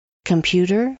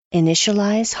Computer,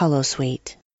 initialize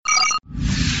Holosuite.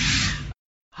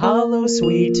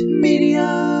 Holosuite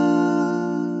Media.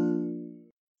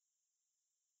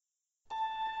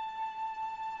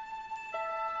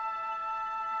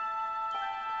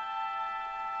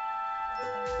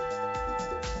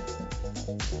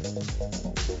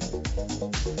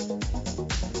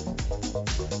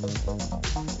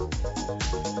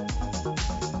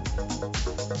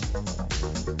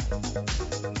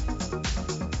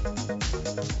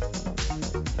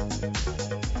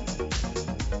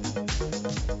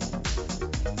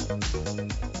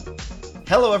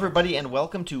 Hello, everybody, and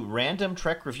welcome to Random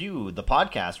Trek Review, the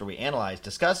podcast where we analyze,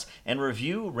 discuss, and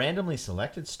review randomly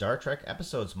selected Star Trek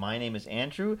episodes. My name is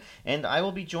Andrew, and I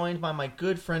will be joined by my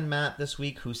good friend Matt this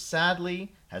week, who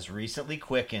sadly has recently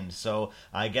quickened. So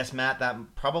I guess, Matt, that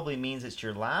probably means it's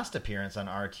your last appearance on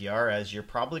RTR, as you're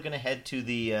probably going to head to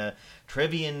the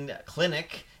Trivian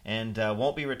Clinic and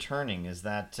won't be returning. Is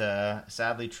that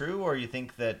sadly true, or you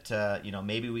think that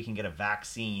maybe we can get a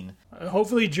vaccine?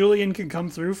 Hopefully Julian can come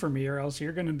through for me, or else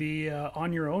you're going to be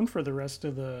on your own for the rest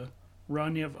of the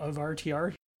run of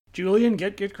RTR. Julian,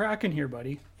 get cracking here,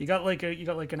 buddy. You got like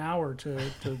an hour to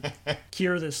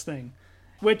cure this thing.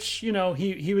 Which,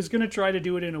 he was going to try to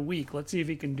do it in a week. Let's see if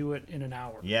he can do it in an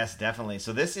hour. Yes, definitely.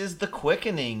 So this is The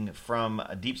Quickening from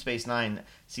Deep Space Nine,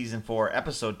 Season 4,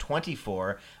 Episode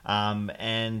 24.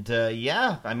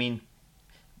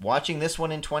 Watching this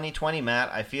one in 2020, Matt,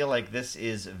 I feel like this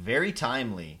is very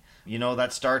timely. You know,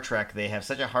 that Star Trek, they have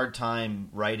such a hard time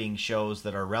writing shows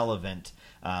that are relevant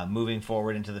moving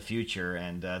forward into the future.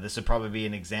 And this would probably be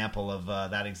an example of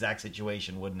that exact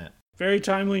situation, wouldn't it? Very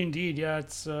timely indeed. Yeah,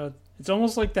 it's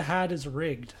almost like the hat is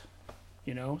rigged.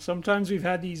 Sometimes we've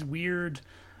had these weird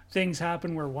things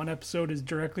happen where one episode is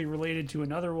directly related to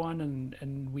another one,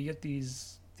 and we get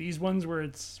these ones where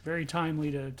it's very timely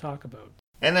to talk about.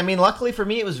 And I mean, luckily for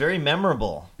me, it was very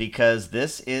memorable, because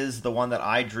this is the one that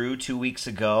I drew 2 weeks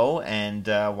ago. And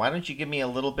why don't you give me a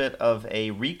little bit of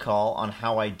a recall on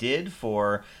how I did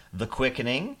for The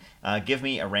Quickening? Give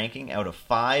me a ranking out of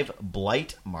 5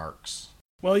 blight marks.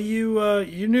 Well, you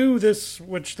knew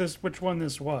which one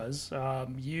this was.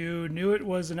 You knew it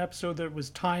was an episode that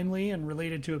was timely and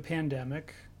related to a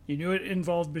pandemic. You knew it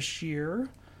involved Bashir.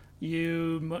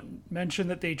 You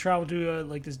mentioned that they traveled to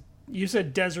this. You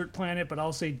said desert planet, but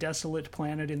I'll say desolate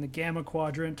planet in the Gamma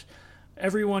Quadrant.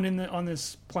 Everyone on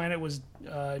this planet was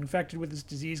infected with this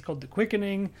disease called the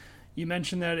Quickening. You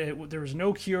mentioned that there was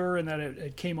no cure and that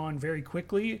it came on very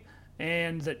quickly,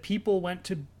 and that people went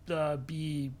to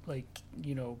be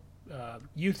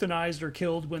euthanized or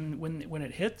killed when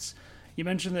it hits. You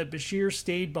mentioned that Bashir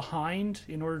stayed behind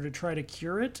in order to try to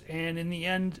cure it, and in the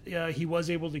end, he was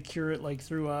able to cure it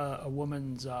through a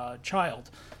woman's child.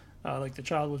 The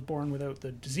child was born without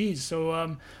the disease.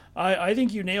 So I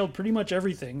think you nailed pretty much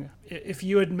everything. If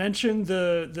you had mentioned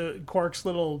the Quark's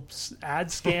little ad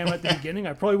scam at the beginning,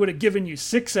 I probably would have given you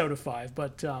 6 out of 5.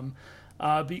 But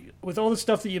with all the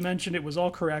stuff that you mentioned, it was all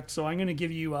correct. So I'm going to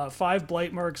give you 5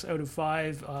 blight marks out of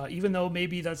 5, even though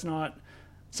maybe that's not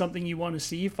something you want to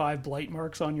see, 5 blight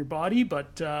marks on your body.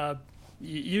 But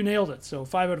you nailed it, so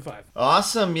 5 out of 5.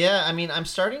 Awesome, yeah. I mean, I'm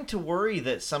starting to worry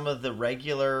that some of the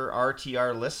regular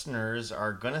RTR listeners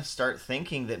are going to start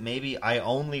thinking that maybe I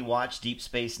only watch Deep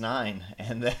Space Nine,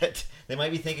 and that they might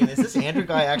be thinking, is this Andrew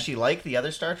guy actually like the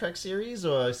other Star Trek series?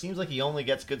 Or it seems like he only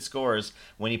gets good scores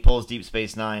when he pulls Deep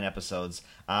Space Nine episodes.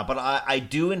 But I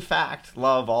do, in fact,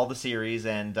 love all the series,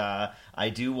 and I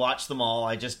do watch them all.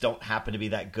 I just don't happen to be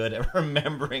that good at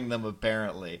remembering them,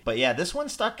 apparently. But yeah, this one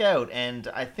stuck out, and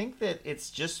I think that it's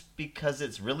just because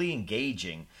it's really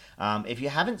engaging. If you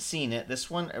haven't seen it, this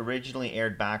one originally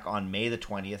aired back on May the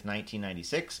 20th,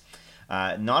 1996.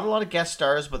 Not a lot of guest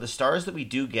stars, but the stars that we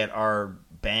do get are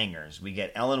bangers. We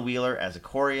get Ellen Wheeler as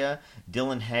Ikoria,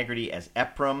 Dylan Haggerty as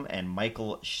Ephraim, and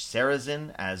Michael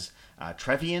Sarrazin as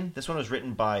Trevian. This one was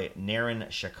written by Naren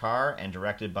Shakar and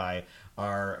directed by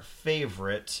our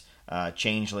favorite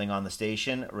changeling on the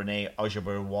station, Renee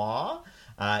Augerbois.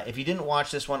 If you didn't watch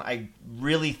this one, I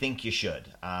really think you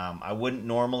should. I wouldn't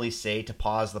normally say to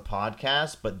pause the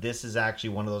podcast, but this is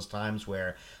actually one of those times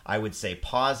where I would say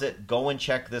pause it, go and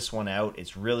check this one out.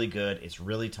 It's really good, it's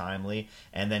really timely,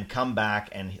 and then come back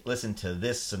and listen to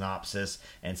this synopsis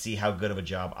and see how good of a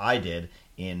job I did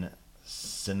in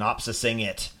synopsising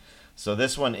it. So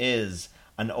this one is: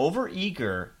 an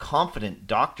overeager, confident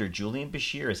Dr. Julian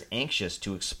Bashir is anxious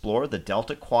to explore the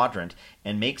Delta Quadrant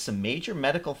and make some major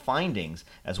medical findings,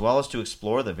 as well as to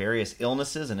explore the various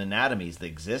illnesses and anatomies that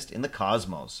exist in the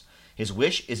cosmos. His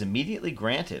wish is immediately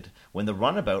granted when the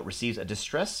runabout receives a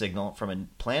distress signal from a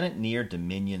planet near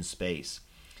Dominion space.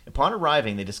 Upon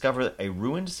arriving, they discover a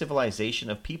ruined civilization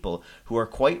of people who are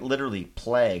quite literally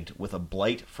plagued with a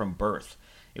blight from birth.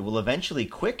 It will eventually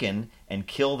quicken and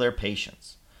kill their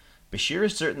patients. Bashir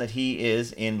is certain that he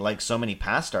is, in like so many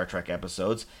past Star Trek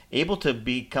episodes, able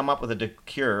to come up with a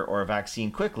cure or a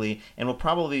vaccine quickly, and will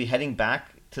probably be heading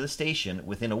back to the station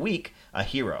within a week, a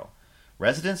hero.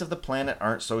 Residents of the planet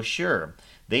aren't so sure.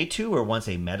 They too were once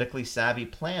a medically savvy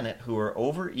planet who were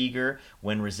overeager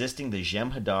when resisting the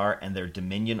Jem'Hadar and their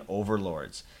Dominion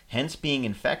overlords, hence being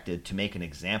infected to make an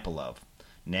example of.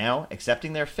 Now,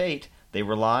 accepting their fate, they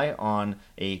rely on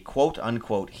a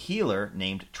quote-unquote healer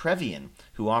named Trevian,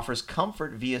 who offers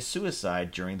comfort via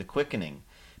suicide during the quickening.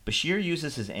 Bashir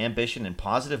uses his ambition and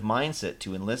positive mindset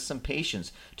to enlist some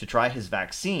patients to try his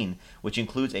vaccine, which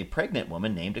includes a pregnant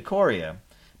woman named Ikoria.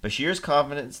 Bashir's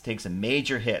confidence takes a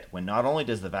major hit when not only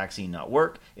does the vaccine not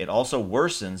work, it also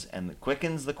worsens and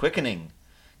quickens the quickening,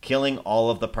 killing all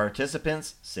of the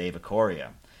participants, save Ikoria.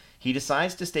 He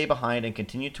decides to stay behind and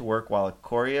continue to work while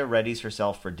Ikoria readies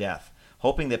herself for death,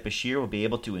 hoping that Bashir will be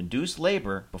able to induce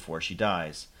labor before she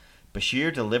dies.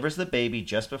 Bashir delivers the baby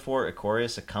just before Ikoria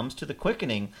succumbs to the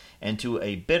quickening, and to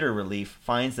a bitter relief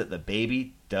finds that the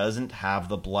baby doesn't have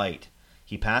the blight.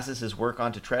 He passes his work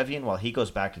on to Trevian while he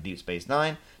goes back to Deep Space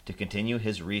Nine to continue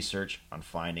his research on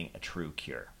finding a true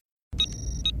cure.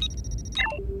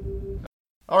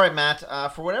 All right, Matt,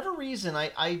 for whatever reason,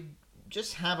 I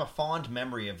just have a fond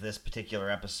memory of this particular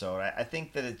episode. I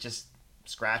think that it just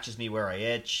scratches me where I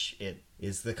itch. It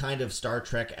is the kind of Star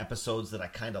Trek episodes that I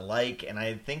kind of like, and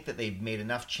I think that they've made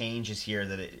enough changes here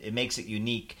that it makes it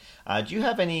unique. Do you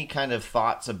have any kind of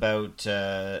thoughts about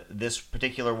this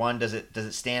particular one? Does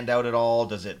it stand out at all?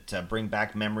 Does it bring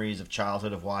back memories of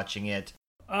childhood of watching it?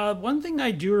 One thing I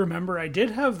do remember, I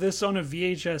did have this on a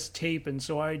VHS tape, and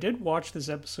so I did watch this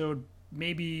episode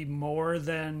maybe more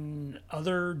than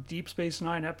other Deep Space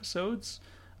Nine episodes.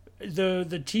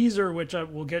 The teaser, which I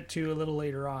will get to a little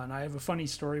later on, I have a funny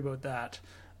story about that.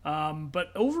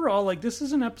 But overall, like, this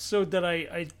is an episode that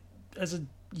I as a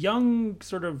young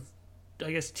sort of,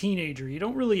 I guess, teenager, you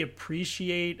don't really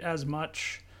appreciate as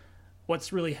much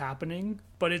what's really happening,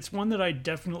 but it's one that I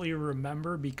definitely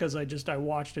remember because I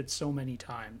watched it so many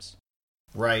times.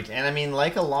 Right, and I mean,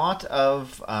 like a lot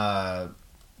of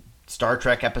Star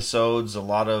Trek episodes, a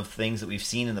lot of things that we've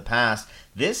seen in the past,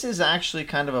 this is actually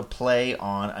kind of a play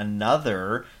on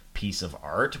another piece of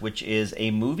art, which is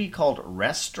a movie called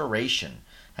Restoration.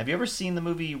 Have you ever seen the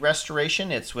movie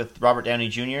Restoration? It's with Robert Downey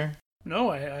Jr.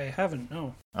 No, I haven't,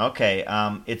 no. Okay,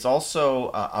 it's also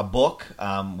a book,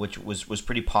 which was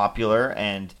pretty popular,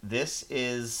 and this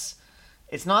is...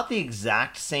 It's not the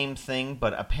exact same thing,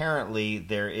 but apparently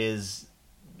there is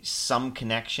some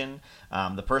connection.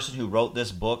 The person who wrote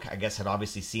this book, I guess, had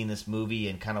obviously seen this movie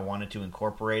and kind of wanted to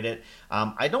incorporate it.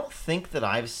 I don't think that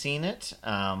I've seen it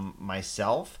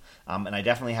myself, and I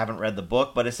definitely haven't read the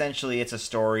book, but essentially it's a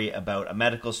story about a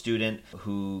medical student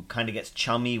who kind of gets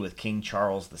chummy with King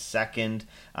Charles II.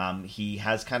 He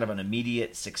has kind of an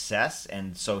immediate success,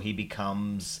 and so he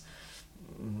becomes...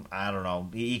 I don't know.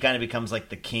 He kind of becomes like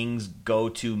the king's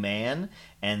go-to man,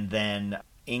 and then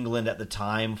England at the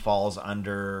time falls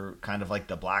under kind of like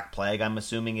the Black Plague, I'm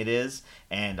assuming it is,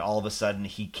 and all of a sudden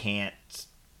he can't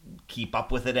keep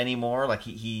up with it anymore. Like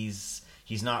he's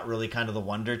not really kind of the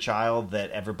wonder child that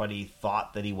everybody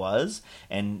thought that he was,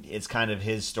 and it's kind of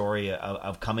his story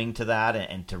of coming to that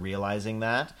and to realizing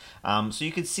that. So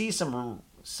you could see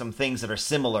some things that are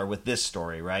similar with this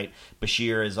story, right?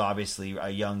 Bashir is obviously a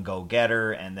young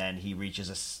go-getter, and then he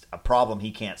reaches a problem he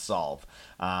can't solve.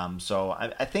 So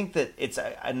I think that it's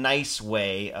a nice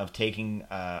way of taking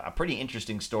a pretty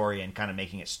interesting story and kind of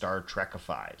making it Star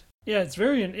Trekified. Yeah,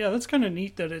 that's kind of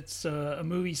neat that it's a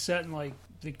movie set in like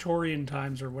Victorian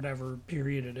times or whatever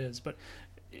period it is. But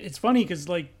it's funny because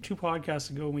like 2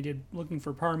 podcasts ago when we did Looking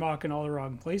for Parmok in All the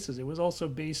Wrong Places, it was also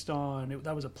based on,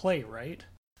 that was a play, right?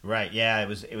 Right, yeah, it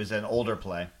was an older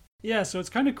play. Yeah, so it's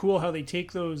kind of cool how they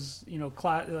take those,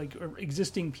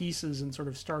 existing pieces and sort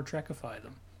of Star Trekify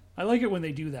them. I like it when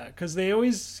they do that, because they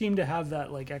always seem to have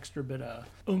that, like, extra bit of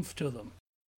oomph to them.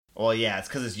 Well, yeah, it's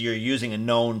because you're using a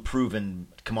known, proven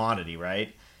commodity,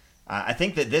 right? I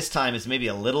think that this time is maybe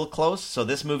a little close. So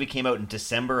this movie came out in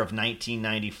December of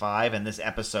 1995, and this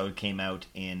episode came out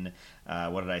in,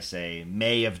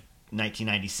 May of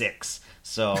 1996.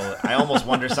 So I almost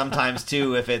wonder sometimes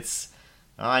too if it's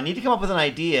I need to come up with an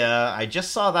idea. I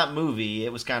just saw that movie.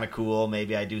 It was kind of cool.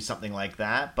 Maybe I do something like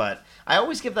that. But I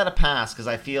always give that a pass because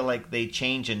I feel like they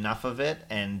change enough of it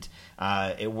and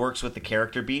it works with the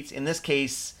character beats. In this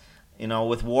case, You know,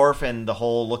 with Worf and the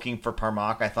whole looking for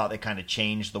Parmak, I thought they kind of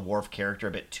changed the Worf character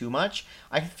a bit too much.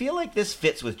 I feel like this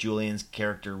fits with Julian's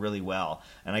character really well,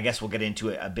 and I guess we'll get into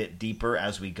it a bit deeper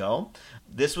as we go.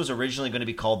 This was originally going to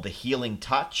be called The Healing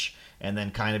Touch, and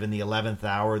then kind of in the 11th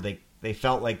hour, they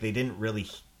felt like they didn't really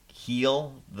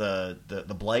heal the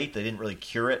blight. They didn't really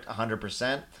cure it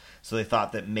 100%. So they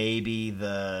thought that maybe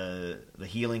the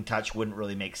healing touch wouldn't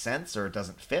really make sense, or it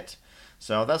doesn't fit.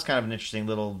 So that's kind of an interesting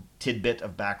little tidbit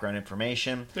of background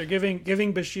information. They're giving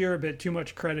Bashir a bit too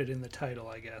much credit in the title,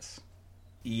 I guess.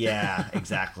 Yeah,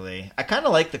 exactly. I kind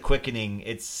of like the quickening.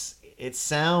 It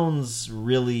sounds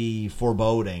really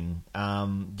foreboding.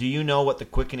 Do you know what the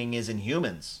quickening is in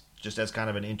humans? Just as kind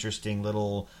of an interesting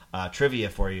little trivia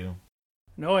for you.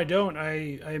 No, I don't.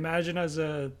 I imagine as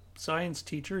a science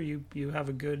teacher, you have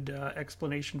a good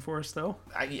explanation for us, though.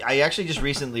 I actually just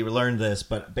recently learned this,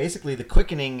 but basically the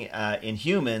quickening in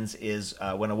humans is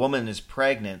when a woman is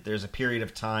pregnant, there's a period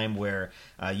of time where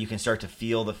you can start to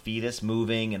feel the fetus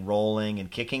moving and rolling and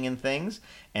kicking and things,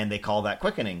 and they call that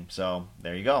quickening. So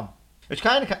there you go. Which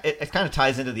kind of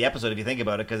ties into the episode if you think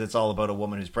about it, because it's all about a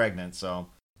woman who's pregnant. So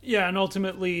yeah, and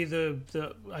ultimately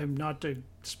I'm not to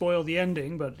spoil the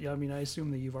ending, but I mean I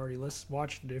assume that you've already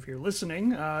watched it if you're listening.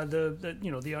 The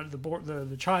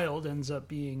child ends up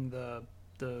being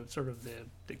the sort of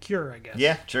the cure, I guess.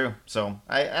 Yeah, true. So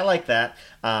I like that.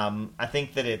 I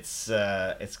think that it's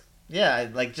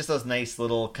like just those nice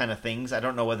little kind of things. I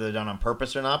don't know whether they're done on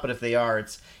purpose or not, but if they are,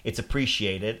 it's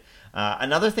appreciated.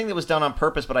 Another thing that was done on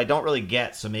purpose, but I don't really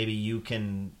get, so maybe you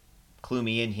can clue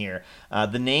me in here.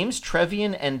 The names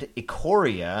Trevian and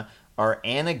Ikoria are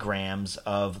anagrams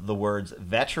of the words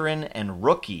veteran and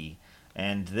rookie.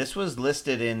 And this was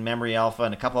listed in Memory Alpha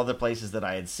and a couple other places that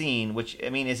I had seen, which,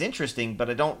 I mean, is interesting, but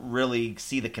I don't really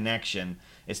see the connection.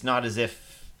 It's not as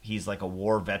if he's like a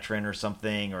war veteran or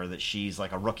something, or that she's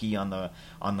like a rookie on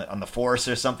the force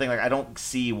or something. Like, I don't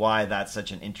see why that's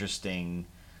such an interesting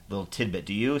little tidbit.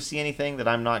 Do you see anything that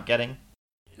I'm not getting?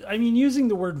 I mean, using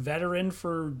the word veteran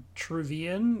for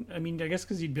Trevian, I mean, I guess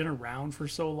because he'd been around for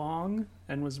so long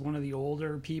and was one of the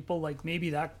older people, like maybe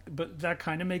that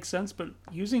kind of makes sense. But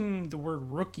using the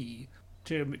word rookie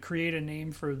to create a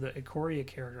name for the Ikoria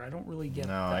character, I don't really get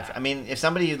that. I mean, if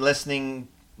somebody listening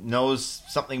knows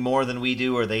something more than we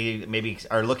do, or they maybe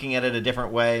are looking at it a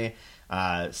different way,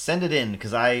 send it in,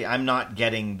 because I'm not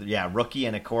getting rookie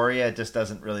and Ikoria. It just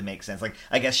doesn't really make sense. Like,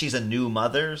 I guess she's a new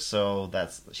mother, so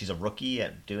she's a rookie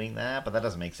at doing that, but that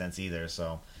doesn't make sense either.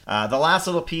 So the last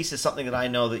little piece is something that I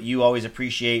know that you always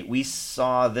appreciate. We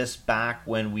saw this back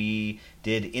when we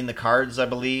did In the Cards, I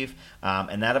believe,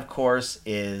 and that of course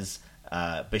is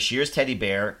Bashir's teddy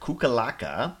bear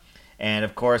Kukalaka. And,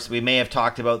 of course, we may have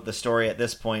talked about the story at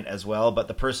this point as well, but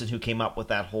the person who came up with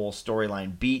that whole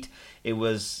storyline beat,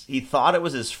 he thought it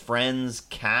was his friend's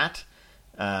cat,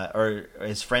 or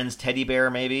his friend's teddy bear,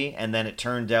 maybe, and then it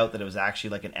turned out that it was actually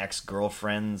like an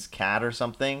ex-girlfriend's cat or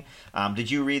something.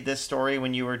 Did you read this story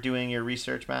when you were doing your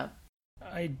research, Matt?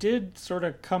 I did sort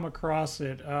of come across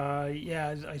it.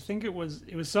 I think it was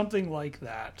something like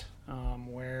that,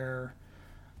 where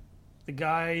the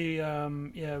guy,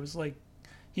 it was like,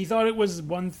 he thought it was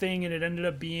one thing and it ended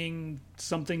up being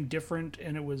something different,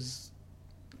 and it was,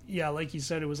 like you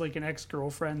said, it was like an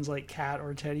ex-girlfriend's like cat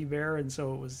or teddy bear, and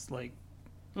so it was like,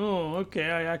 oh,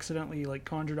 okay, I accidentally like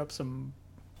conjured up some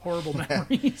horrible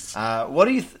memories. What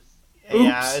do you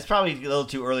yeah, it's probably a little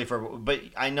too early but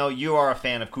I know you are a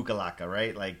fan of Kukalaka,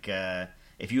 right? Like,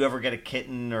 if you ever get a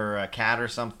kitten or a cat or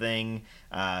something,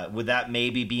 would that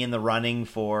maybe be in the running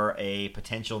for a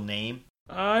potential name?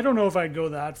 I don't know if I'd go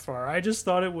that far. I just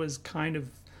thought it was kind of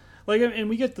like, and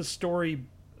we get the story,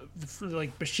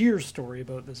 like Bashir's story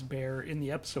about this bear in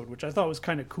the episode, which I thought was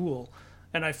kind of cool,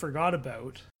 and I forgot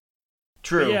about.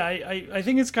 True. But yeah, I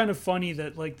think it's kind of funny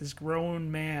that like this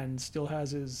grown man still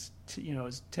has his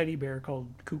teddy bear called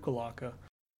Kukalaka.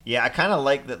 Yeah, I kind of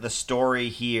like that the story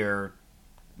here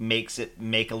makes it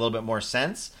make a little bit more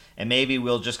sense, and maybe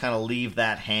we'll just kind of leave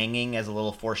that hanging as a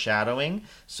little foreshadowing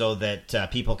so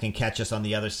that people can catch us on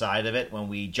the other side of it when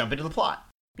we jump into the plot.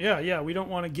 Yeah, we don't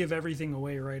want to give everything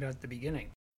away right at the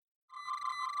beginning.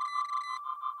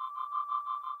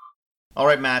 All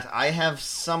right, Matt, I have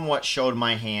somewhat showed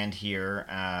my hand here.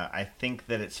 I think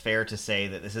that it's fair to say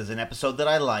that this is an episode that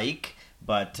I like,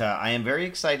 but I am very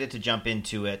excited to jump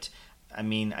into it. I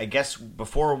mean, I guess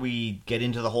before we get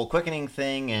into the whole quickening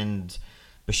thing and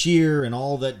Bashir and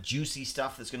all that juicy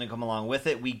stuff that's going to come along with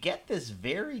it, we get this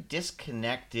very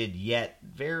disconnected yet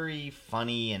very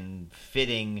funny and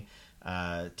fitting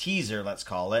teaser, let's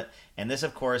call it. And this,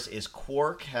 of course, is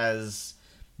Quark has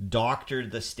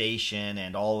doctored the station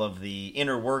and all of the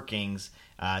inner workings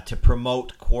to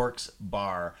promote Quark's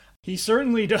bar. He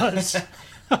certainly does.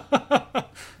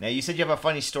 Now, you said you have a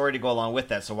funny story to go along with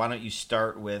that, so why don't you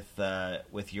start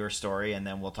with your story, and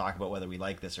then we'll talk about whether we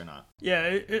like this or not. Yeah,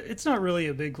 it's not really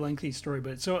a big lengthy story,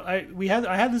 but so I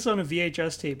had this on a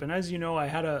VHS tape, and as you know, I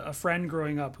had a friend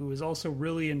growing up who was also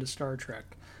really into Star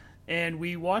Trek, and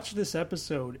we watched this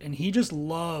episode, and he just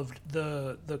loved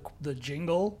the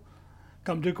jingle,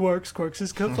 "Come to Quark's, Quark's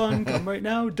is fun, come right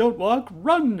now, don't walk,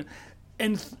 run,"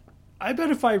 and I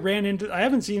bet if I ran into, I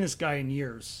haven't seen this guy in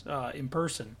years in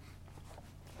person,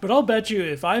 but I'll bet you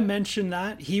if I mentioned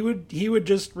that, he would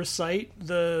just recite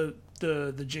the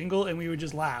jingle and we would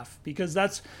just laugh, because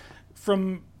that's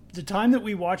from the time that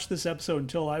we watched this episode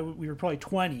until we were probably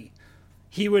 20.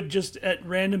 He would just at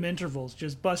random intervals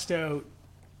just bust out,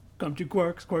 "Come to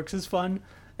Quark's, Quark's is fun."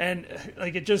 And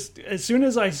like it just, as soon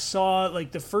as I saw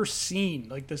like the first scene,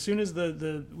 like as soon as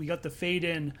we got the fade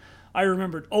in, I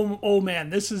remembered, oh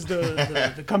man, this is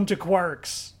the Come to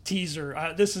Quark's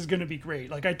teaser. This is going to be great.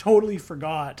 Like I totally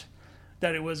forgot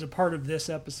that it was a part of this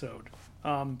episode.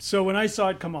 So when I saw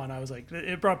it come on, I was like,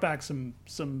 it brought back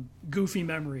some goofy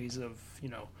memories of,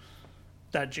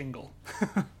 that jingle.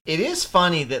 It is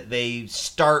funny that they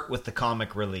start with the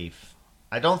comic relief.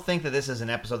 I don't think that this is an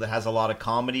episode that has a lot of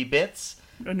comedy bits.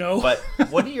 No. But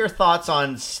what are your thoughts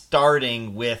on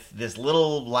starting with this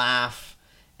little laugh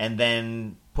and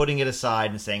then putting it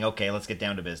aside and saying, okay, let's get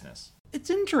down to business? It's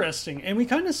interesting. And we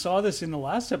kind of saw this in the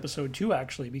last episode too,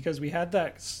 actually, because we had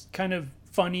that kind of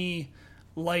funny,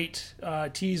 light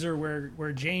teaser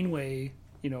where Janeway,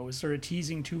 was sort of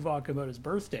teasing Tuvok about his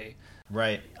birthday.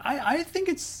 Right. I think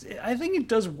it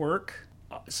does work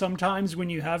sometimes when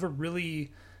you have a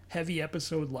really heavy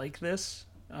episode like this,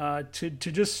 to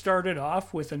just start it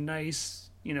off with a nice,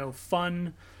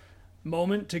 fun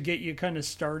moment to get you kind of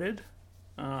started.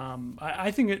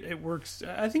 I think it works.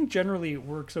 I think generally it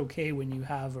works okay when you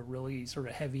have a really sort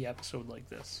of heavy episode like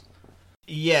this.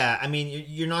 Yeah, I mean,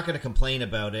 you're not going to complain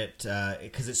about it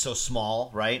because it's so small,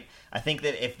 right? I think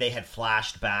that if they had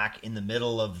flashed back in the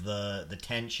middle of the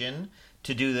tension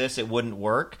to do this, it wouldn't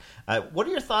work. What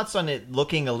are your thoughts on it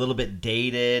looking a little bit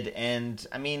dated? And,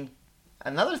 I mean,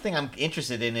 another thing I'm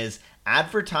interested in is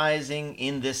advertising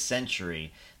in this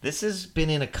century. This has been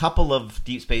in a couple of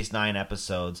Deep Space Nine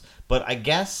episodes, but I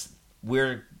guess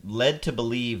we're led to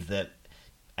believe that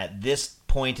at this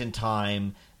point in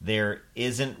time, there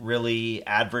isn't really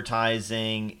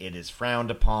advertising. It is frowned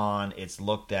upon. It's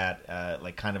looked at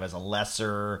like kind of as a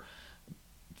lesser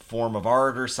form of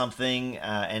art or something.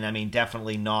 And I mean,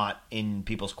 definitely not in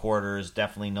people's quarters,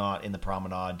 definitely not in the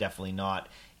promenade, definitely not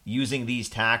using these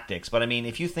tactics. But I mean,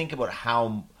 if you think about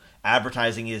how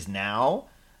advertising is now,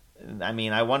 I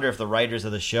mean, I wonder if the writers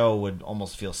of the show would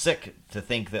almost feel sick to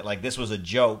think that like this was a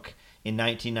joke in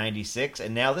 1996,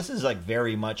 and now this is like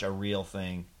very much a real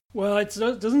thing. Well, it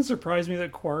doesn't surprise me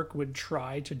that Quark would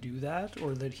try to do that,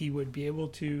 or that he would be able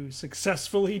to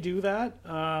successfully do that.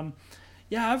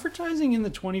 Yeah, advertising in the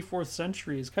 24th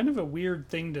century is kind of a weird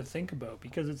thing to think about,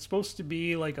 because it's supposed to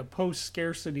be like a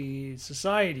post-scarcity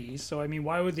society. So, I mean,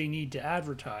 why would they need to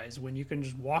advertise when you can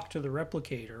just walk to the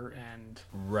replicator and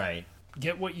right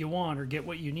get what you want or get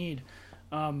what you need?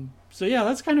 So yeah,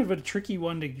 that's kind of a tricky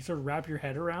one to sort of wrap your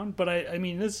head around. But I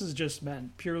mean, this is just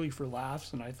meant purely for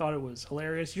laughs, and I thought it was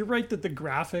hilarious. You're right that the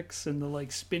graphics and the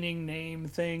like spinning name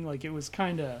thing, like it was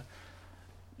kind of,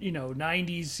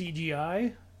 90s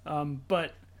CGI.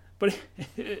 But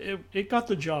it got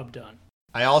the job done.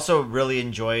 I also really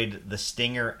enjoyed the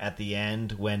stinger at the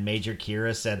end when Major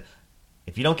Kira said,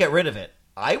 "If you don't get rid of it,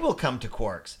 I will come to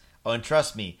Quark's. Oh, and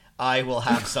trust me, I will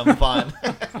have some fun."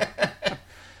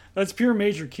 That's pure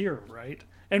Major Kira, right?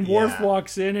 And Worf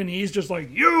walks in and he's just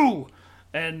like, "You!"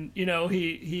 And,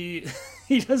 he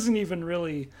doesn't even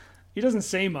really, he doesn't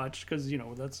say much because,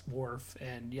 that's Worf.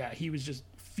 And yeah, he was just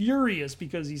furious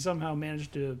because he somehow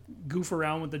managed to goof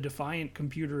around with the Defiant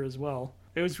computer as well.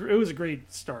 It was a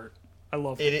great start. I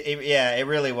love it. It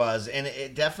really was. And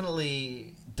it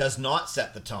definitely does not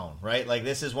set the tone, right? Like,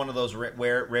 this is one of those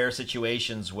rare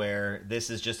situations where this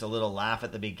is just a little laugh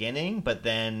at the beginning, but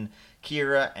then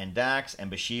Kira and Dax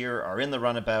and Bashir are in the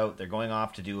runabout. They're going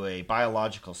off to do a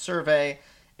biological survey,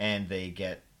 and they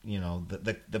get,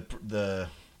 the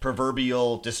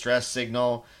proverbial distress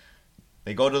signal.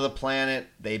 They go to the planet,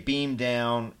 they beam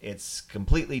down, it's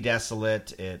completely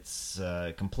desolate, it's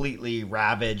completely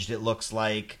ravaged, it looks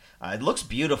like. It looks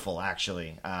beautiful,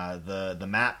 actually. The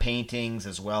matte paintings,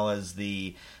 as well as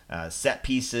the set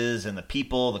pieces and the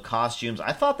people, the costumes.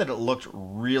 I thought that it looked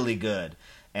really good.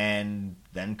 and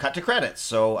then cut to credits.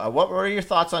 So what were your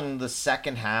thoughts on the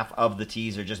second half of the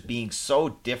teaser just being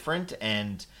so different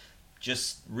and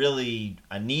just really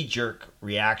a knee-jerk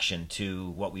reaction to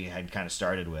what we had kind of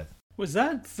started with? Was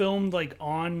that filmed like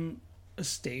on a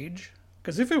stage?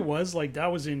 Because if it was, like,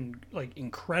 that was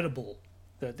incredible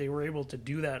that they were able to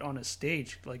do that on a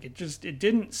stage. Like, it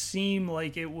didn't seem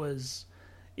like it was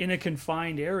in a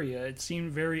confined area. It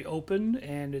seemed very open,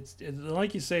 and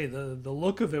like you say, the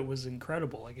look of it was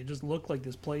incredible. Like, it just looked like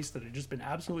this place that had just been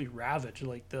absolutely ravaged.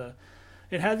 Like,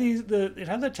 it had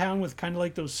the town with kind of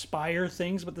like those spire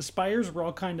things, but the spires were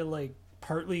all kind of like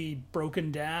partly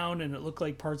broken down, and it looked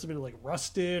like parts of it like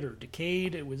rusted or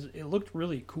decayed. It looked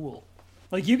really cool.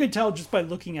 Like, you could tell just by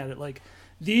looking at it, like,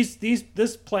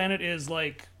 this planet is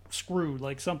like screwed,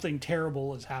 like something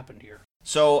terrible has happened here.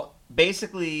 So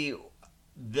basically,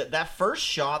 that first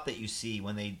shot that you see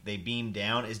when they beam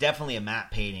down is definitely a matte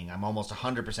painting. I'm almost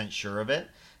 100% sure of it,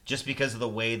 just because of the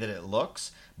way that it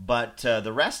looks. But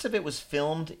the rest of it was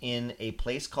filmed in a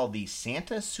place called the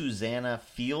Santa Susana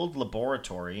Field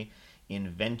Laboratory in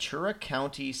Ventura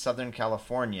County, Southern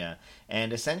California.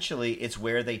 And essentially, it's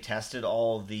where they tested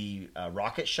all the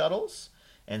rocket shuttles.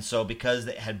 And so because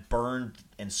it had burned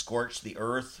and scorched the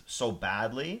earth so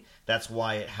badly, that's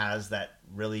why it has that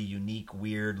really unique,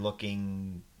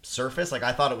 weird-looking surface. Like,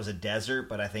 I thought it was a desert,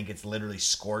 but I think it's literally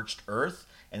scorched earth.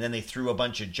 And then they threw a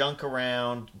bunch of junk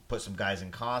around, put some guys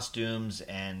in costumes,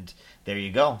 and there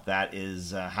you go. That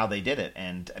is how they did it.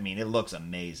 And, I mean, it looks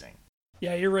amazing.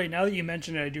 Yeah, you're right. Now that you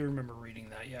mention it, I do remember reading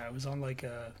that. Yeah, it was on like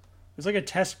a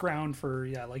test ground for,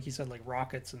 yeah, like you said, like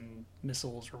rockets and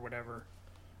missiles or whatever.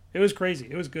 It was crazy.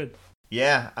 It was good.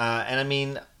 Yeah, and I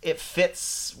mean, it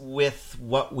fits with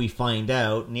what we find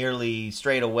out. Nearly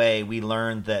straight away, we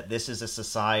learned that this is a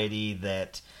society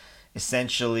that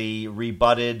essentially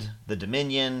rebutted the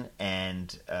Dominion,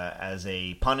 and as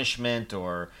a punishment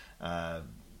or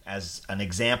as an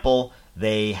example,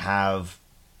 they have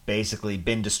basically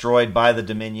been destroyed by the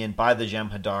Dominion, by the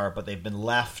Jem'Hadar, but they've been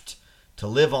left to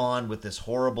live on with this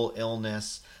horrible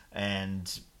illness.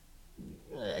 And,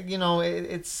 you know,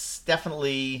 it's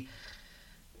definitely...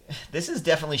 This is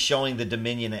definitely showing the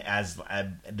Dominion as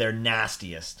their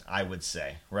nastiest, I would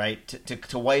say, right?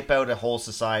 To wipe out a whole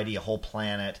society, a whole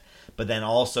planet, but then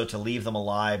also to leave them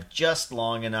alive just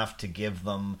long enough to give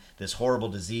them this horrible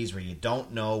disease where you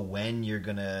don't know when you're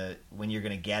gonna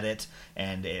get it,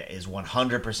 and it is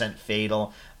 100%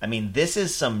 fatal. I mean, this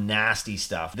is some nasty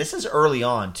stuff. This is early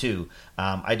on too.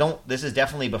 This is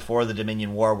definitely before the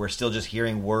Dominion War. We're still just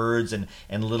hearing words and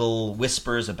little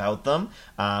whispers about them,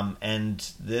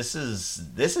 and this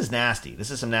is nasty. This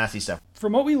is some nasty stuff.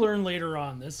 From what we learn later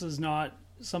on, this is not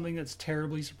something that's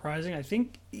terribly surprising. I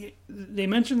think they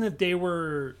mentioned that they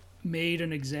were made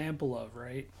an example of,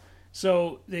 right?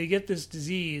 So they get this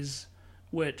disease,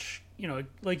 which, you know,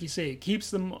 like you say, it keeps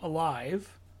them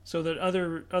alive, so that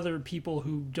other people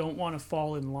who don't want to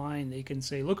fall in line, they can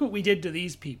say, look what we did to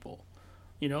these people.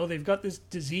 You know, they've got this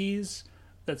disease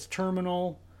that's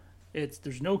terminal.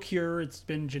 There's no cure. It's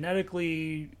been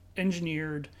genetically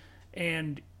engineered,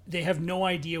 and they have no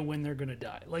idea when they're going to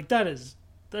die. Like, that is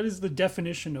the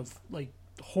definition of, like,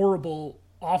 horrible,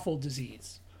 awful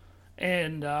disease.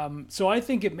 And so I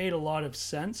think it made a lot of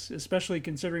sense, especially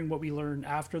considering what we learned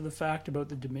after the fact about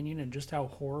the Dominion and just how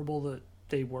horrible that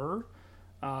they were.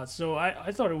 So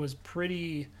I thought it was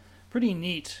pretty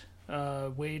neat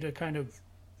way to kind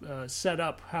of set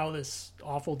up how this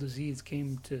awful disease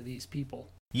came to these people.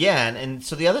 Yeah, and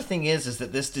so the other thing is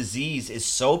that this disease is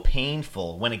so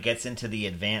painful when it gets into the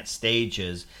advanced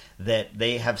stages that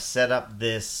they have set up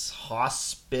this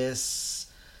hospice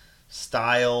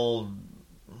style.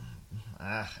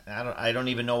 I don't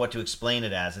even know what to explain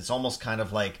it as. It's almost kind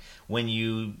of like when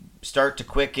you start to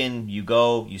quicken,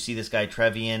 you see this guy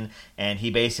Trevian, and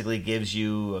he basically gives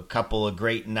you a couple of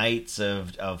great nights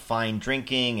of fine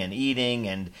drinking and eating,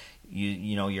 and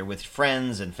you know you're with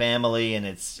friends and family, and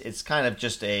it's kind of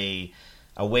just a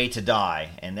way to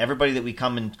die. And everybody that we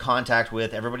come in contact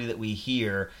with, everybody that we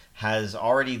hear, has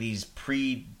already these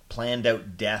pre-planned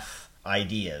out death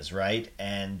ideas, right?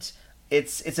 And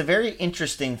it's a very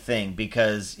interesting thing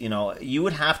because, you know, you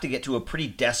would have to get to a pretty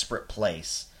desperate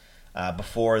place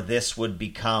before this would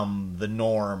become the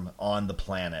norm on the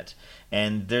planet.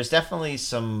 And there's definitely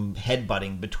some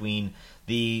headbutting between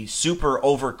the super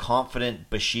overconfident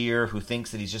Bashir, who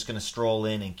thinks that he's just going to stroll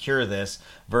in and cure this,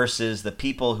 versus the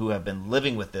people who have been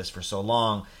living with this for so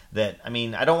long that, I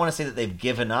mean, I don't want to say that they've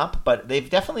given up, but they've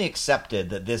definitely accepted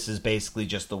that this is basically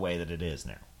just the way that it is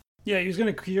now. Yeah, he was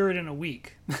going to cure it in a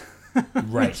week.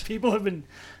 Right. These people have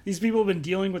been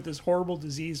dealing with this horrible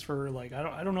disease for like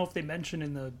I don't know if they mention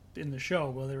in the show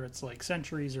whether it's like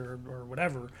centuries or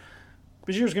whatever.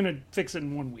 Bashir's going to fix it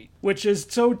in 1 week, which is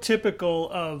so typical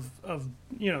of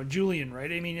Julian,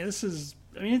 right? I mean,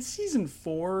 it's season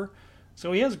 4,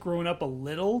 so he has grown up a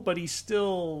little, but he's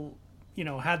still,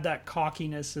 had that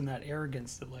cockiness and that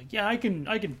arrogance that like, yeah, I can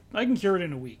cure it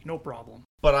in a week, no problem.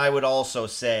 But I would also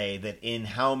say that in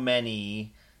how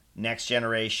many Next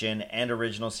Generation and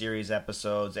original series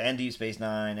episodes and Deep Space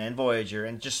Nine and Voyager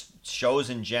and just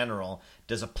shows in general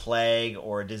does a plague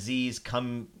or a disease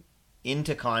come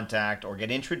into contact or get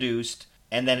introduced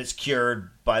and then it's cured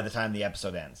by the time the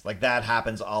episode ends? Like, that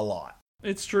happens a lot.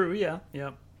 It's true, yeah.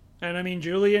 And I mean,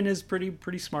 Julian is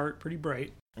pretty smart, pretty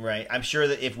bright. Right. I'm sure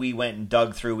that if we went and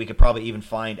dug through, we could probably even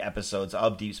find episodes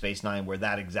of Deep Space Nine where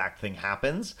that exact thing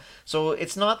happens. So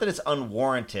it's not that it's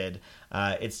unwarranted.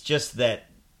 It's just that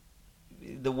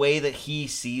the way that he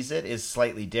sees it is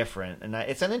slightly different. And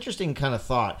it's an interesting kind of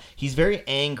thought. He's very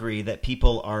angry that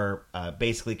people are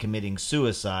basically committing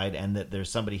suicide and that there's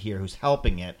somebody here who's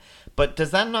helping it. But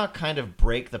does that not kind of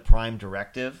break the Prime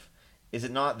Directive? Is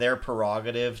it not their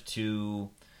prerogative to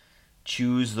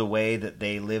choose the way that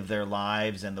they live their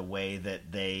lives and the way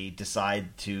that they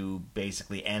decide to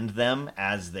basically end them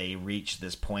as they reach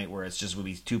this point where it's just would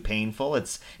be too painful?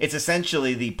 It's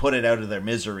essentially the put it out of their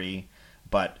misery,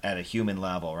 but at a human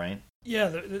level, right?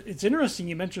 Yeah, it's interesting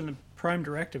you mentioned the Prime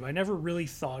Directive. I never really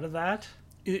thought of that.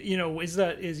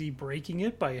 Is he breaking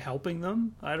it by helping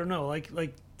them? I don't know.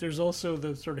 Like there's also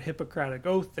the sort of Hippocratic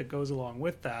Oath that goes along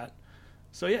with that.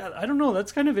 So yeah, I don't know.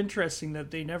 That's kind of interesting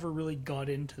that they never really got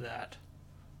into that.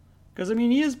 Because I mean,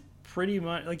 he is pretty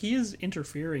much like he is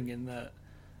interfering in the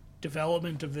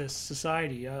development of this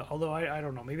society. Although I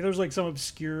don't know. Maybe there's like some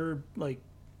obscure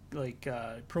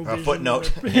provision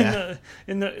footnote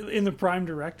in the Prime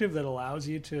Directive that allows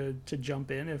you to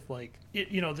jump in if like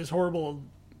this horrible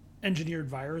engineered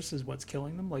virus is what's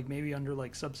killing them. Like maybe under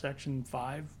like subsection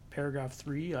 5, paragraph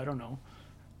 3. I don't know.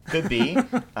 Could be.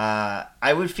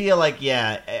 I would feel like,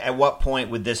 at what point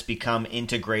would this become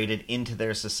integrated into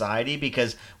their society?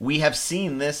 Because we have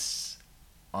seen this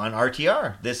on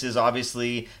RTR. This is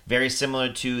obviously very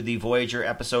similar to the Voyager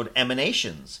episode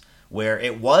Emanations, where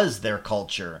it was their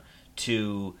culture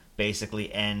to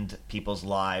basically end people's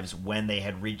lives when they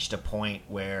had reached a point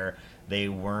where they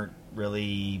weren't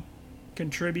really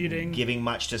contributing, giving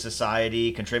much to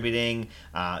society, contributing.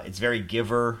 It's very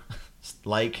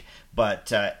giver-like,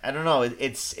 but I don't know.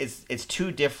 It's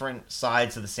two different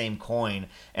sides of the same coin,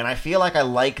 and I feel like I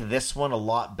like this one a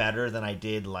lot better than I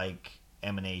did like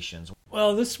Emanations.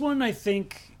 Well, this one I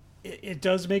think it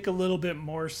does make a little bit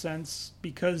more sense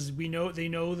because they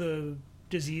know the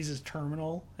disease is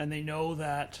terminal, and they know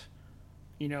that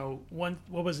what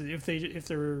was it, if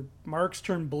their marks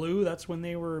turned blue, that's when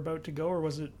they were about to go, or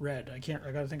was it red? I think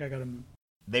I got them.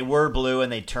 They were blue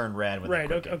and they turned red when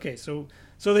right. Okay. So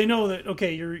they know that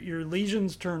your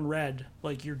lesions turn red,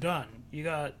 like you're done. You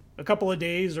got a couple of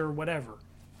days or whatever.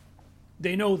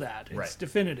 They know that it's right.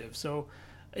 definitive. So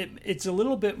it's a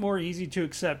little bit more easy to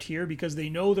accept here because they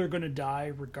know they're going to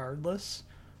die regardless.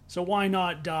 So why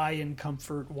not die in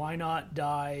comfort? Why not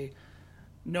die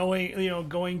knowing,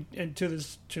 going into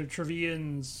to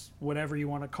Trevian's, whatever you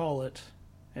want to call it,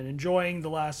 and enjoying the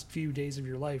last few days of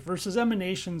your life versus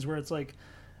Emanations, where it's like,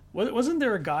 wasn't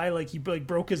there a guy like he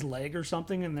broke his leg or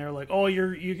something, and they're like, oh,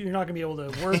 you're not gonna be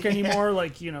able to work anymore,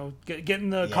 like get in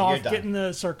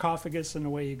the sarcophagus and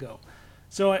away you go.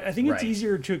 So I think it's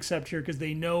easier to accept here because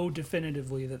they know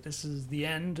definitively that this is the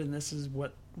end and this is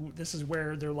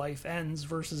where their life ends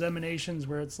versus Emanations,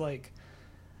 where it's like,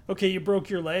 okay, you broke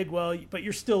your leg, well, but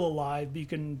you're still alive. You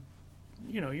can,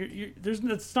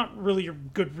 that's not really a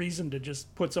good reason to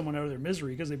just put someone out of their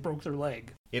misery because they broke their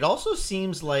leg. It also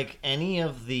seems like any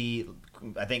of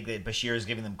I think that Bashir is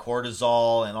giving them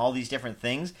cortisol and all these different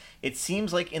things. It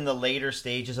seems like in the later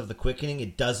stages of the quickening,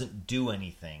 it doesn't do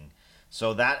anything.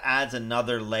 So that adds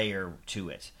another layer to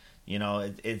it.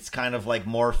 It's kind of like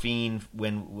morphine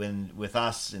when with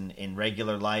us in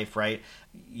regular life, right?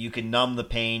 You can numb the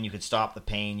pain, you could stop the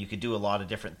pain, you could do a lot of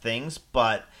different things.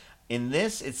 But in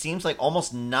this, it seems like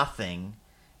almost nothing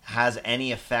has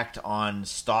any effect on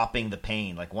stopping the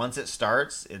pain. Like once it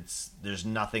starts, there's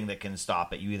nothing that can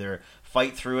stop it. You either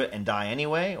fight through it and die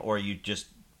anyway, or you just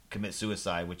commit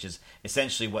suicide, which is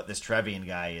essentially what this Trevian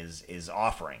guy is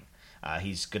offering.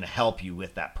 He's going to help you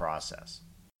with that process.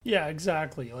 Yeah,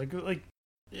 exactly.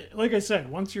 Like I said,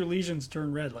 once your lesions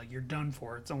turn red, like you're done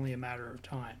for. It's only a matter of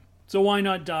time. So why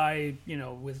not die,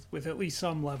 with at least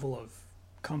some level of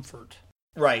comfort?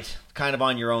 Right, kind of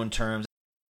on your own terms.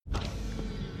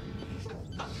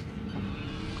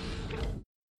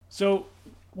 So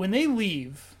when they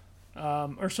leave,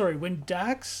 when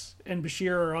Dax and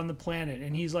Bashir are on the planet,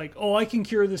 and he's like, "Oh, I can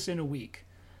cure this in a week,"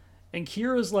 and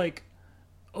Kira's like,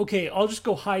 "Okay, I'll just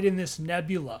go hide in this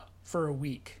nebula for a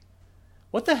week."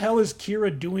 What the hell is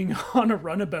Kira doing on a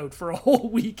runabout for a whole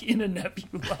week in a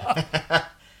nebula?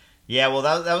 Yeah, well,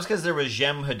 that was because there was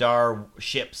Jem'Hadar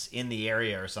ships in the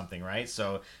area or something, right?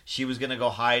 So she was going to go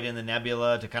hide in the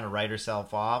nebula to kind of write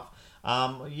herself off.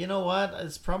 You know what?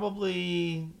 It's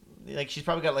probably... like, she's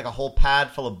probably got like a whole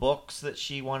pad full of books that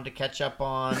she wanted to catch up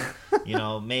on. You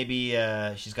know, maybe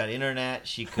she's got internet.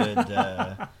 She could,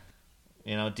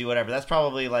 do whatever. That's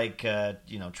probably like,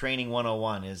 training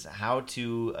 101 is how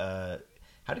to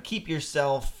keep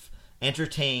yourself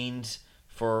entertained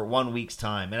for 1 week's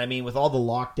time. And I mean, with all the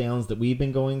lockdowns that we've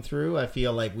been going through, I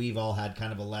feel like we've all had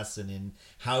kind of a lesson in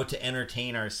how to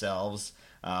entertain ourselves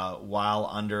while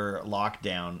under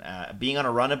lockdown. Being on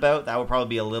a runabout, that would probably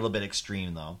be a little bit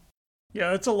extreme, though.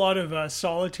 Yeah, that's a lot of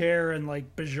solitaire and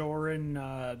like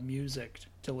Bajoran music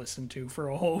to listen to for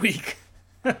a whole week.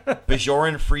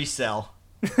 Bajoran free cell.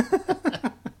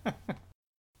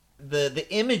 The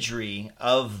imagery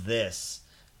of this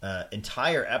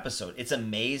entire episode, it's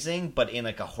amazing, but in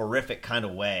like a horrific kind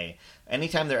of way.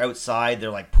 Anytime they're outside, they're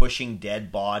like pushing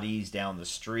dead bodies down the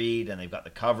street, and they've got the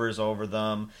covers over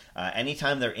them.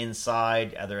 Anytime they're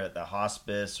inside, either at the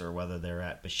hospice or whether they're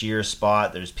at Bashir's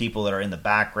spot, there's people that are in the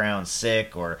background,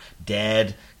 sick or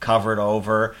dead, covered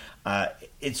over.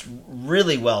 It's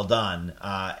really well done,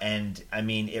 and I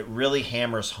mean, it really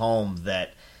hammers home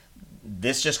that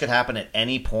this just could happen at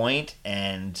any point,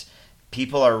 and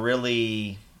people are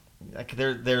really... like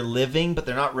they're living, but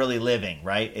they're not really living,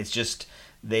 right? It's just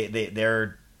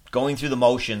they're going through the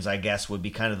motions, I guess, would be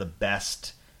kind of the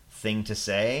best thing to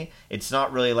say. It's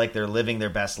not really like they're living their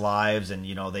best lives, and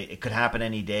it could happen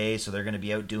any day, so they're going to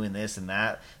be out doing this and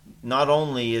that. Not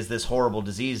only is this horrible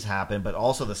disease happen, but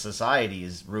also the society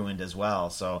is ruined as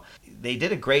well. So they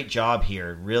did a great job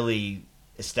here, really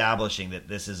establishing that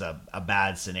this is a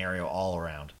bad scenario all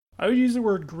around. I would use the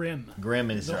word grim.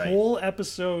 Grim is right. The whole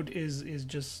episode is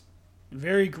just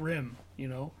very grim,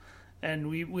 And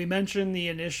we mentioned the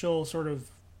initial sort of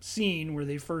scene where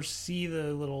they first see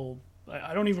the little...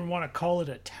 I don't even want to call it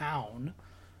a town.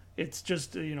 It's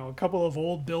just, a couple of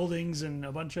old buildings and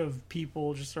a bunch of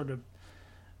people just sort of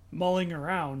mulling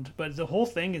around. But the whole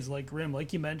thing is like grim.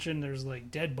 Like you mentioned, there's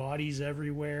like dead bodies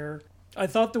everywhere. I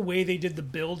thought the way they did the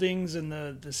buildings and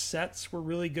the sets were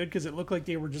really good, because it looked like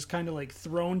they were just kind of like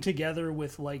thrown together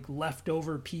with like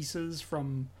leftover pieces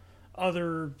from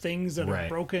other things that are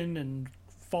broken and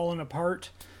fallen apart.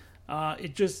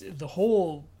 The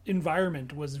whole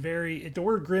environment was the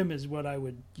word grim is what I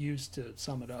would use to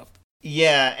sum it up.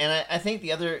 Yeah, and I think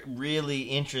the other really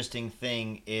interesting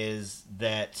thing is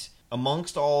that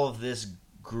amongst all of this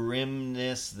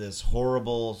grimness, this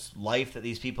horrible life that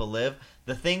these people live,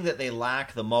 the thing that they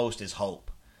lack the most is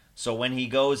hope. So when he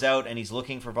goes out and he's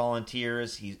looking for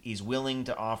volunteers, he's willing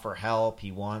to offer help.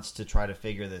 He wants to try to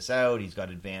figure this out. He's got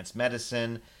advanced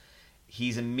medicine.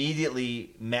 He's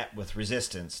immediately met with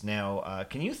resistance. Now,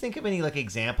 can you think of any like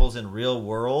examples in real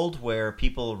world where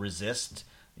people resist,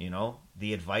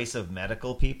 the advice of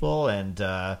medical people and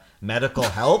medical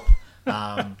help?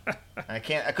 I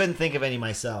couldn't think of any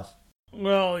myself.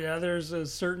 Well, yeah, there's a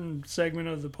certain segment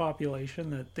of the population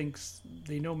that thinks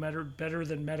they know better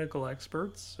than medical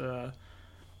experts.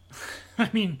 I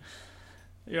mean,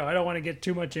 I don't want to get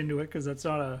too much into it because this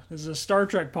is a Star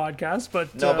Trek podcast,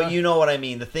 but... No, but you know what I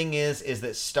mean. The thing is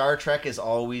that Star Trek has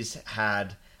always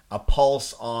had a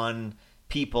pulse on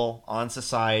people, on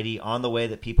society, on the way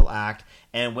that people act.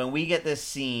 And when we get this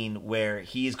scene where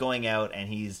he's going out and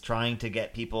he's trying to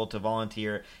get people to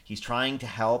volunteer, he's trying to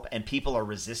help, and people are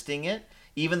resisting it,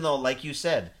 even though, like you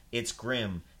said, it's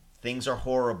grim, things are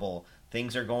horrible,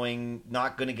 things are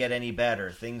not going to get any better,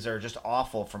 things are just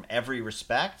awful from every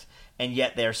respect, and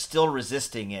yet they're still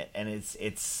resisting it, and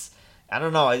it's I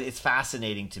don't know. It's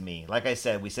fascinating to me. Like I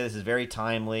said, we say this is very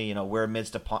timely. We're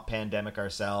amidst a pandemic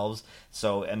ourselves.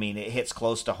 So, I mean, it hits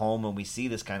close to home when we see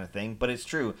this kind of thing. But it's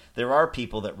true. There are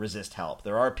people that resist help.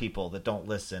 There are people that don't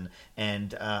listen.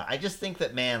 And I just think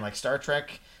that, man, like Star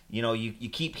Trek, you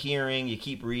keep hearing, you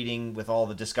keep reading with all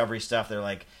the Discovery stuff. They're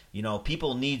like,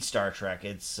 people need Star Trek.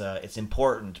 It's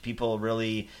important. People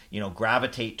really,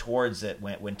 gravitate towards it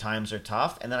when times are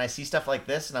tough. And then I see stuff like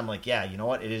this, and I'm like, yeah, you know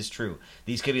what? It is true.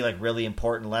 These could be like really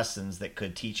important lessons that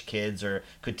could teach kids or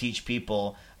could teach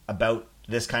people about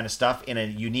this kind of stuff in a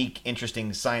unique,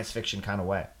 interesting science fiction kind of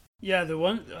way. Yeah, the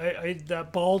one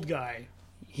that bald guy,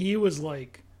 he was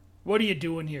like, "What are you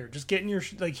doing here? Just get in your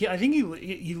I think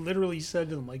he literally said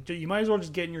to them, like, you might as well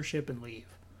just get in your ship and leave."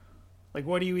 Like,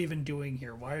 what are you even doing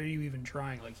here? Why are you even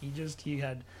trying? Like, he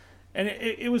had, and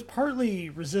it was partly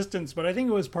resistance, but I think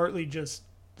it was partly just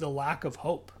the lack of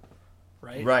hope,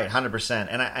 right? Right, 100%.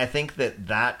 And I think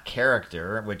that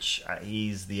character, which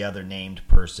he's the other named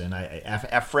person,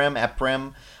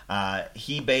 Ephraim,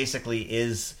 he basically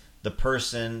is the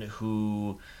person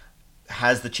who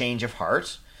has the change of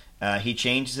heart. He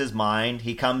changes his mind.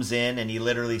 He comes in and he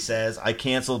literally says, "I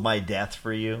canceled my death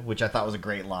for you," which I thought was a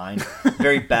great line.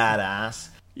 Very badass.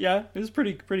 Yeah, it was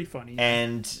pretty funny.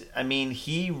 And, I mean,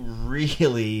 he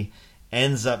really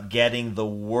ends up getting the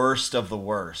worst of the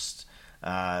worst.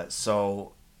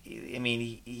 So, I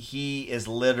mean, he is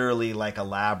literally like a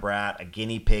lab rat, a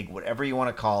guinea pig, whatever you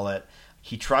want to call it.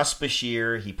 He trusts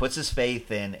Bashir. He puts his faith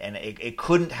in, and it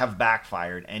couldn't have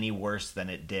backfired any worse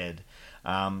than it did.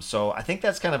 So I think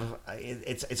that's kind of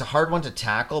it's a hard one to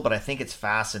tackle, but I think it's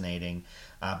fascinating.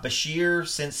 Bashir,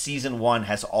 since season 1,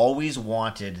 has always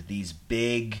wanted these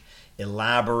big,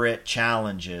 elaborate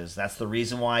challenges. That's the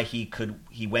reason why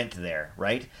he went there,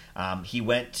 right? He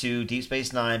went to Deep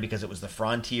Space Nine because it was the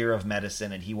frontier of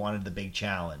medicine, and he wanted the big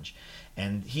challenge.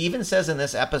 And he even says in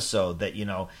this episode that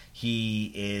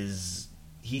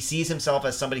he sees himself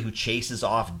as somebody who chases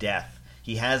off death.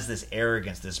 He has this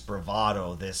arrogance, this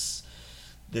bravado, this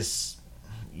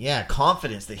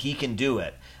confidence that he can do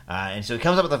it. And so he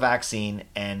comes up with a vaccine,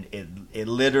 and it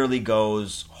literally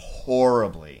goes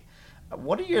horribly.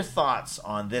 What are your thoughts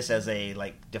on this as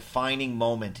a defining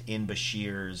moment in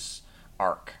Bashir's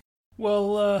arc?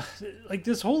 Well,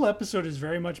 this whole episode is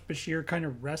very much Bashir kind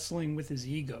of wrestling with his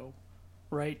ego,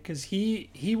 right? Because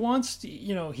he wants to,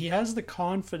 he has the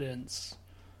confidence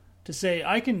to say,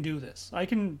 I can do this. I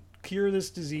can cure this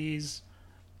disease.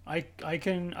 I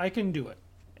can do it.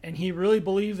 And he really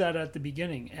believed that at the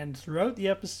beginning. And throughout the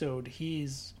episode,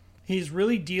 he's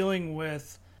really dealing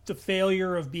with the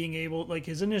failure of being able,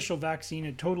 his initial vaccine,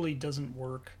 it totally doesn't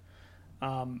work.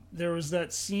 There was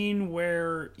that scene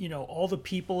where, all the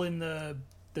people in the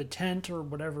tent, or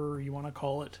whatever you want to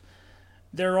call it,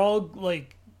 they're all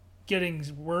getting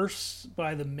worse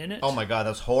by the minute. Oh my God,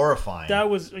 that's horrifying. That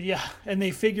was, yeah. And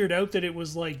they figured out that it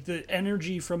was the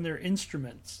energy from their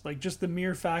instruments, just the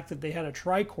mere fact that they had a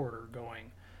tricorder going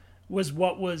was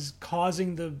what was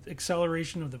causing the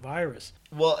acceleration of the virus.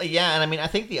 Well, yeah, and I mean, I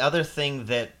think the other thing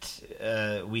that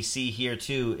we see here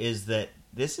too is that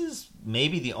this is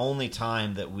maybe the only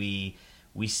time that we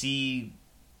see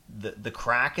the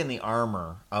crack in the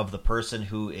armor of the person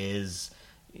who is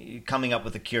coming up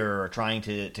with a cure or trying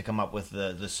to come up with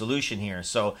the solution here.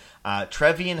 So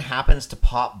Trevian happens to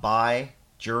pop by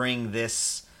during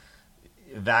this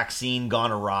vaccine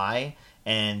gone awry,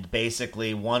 and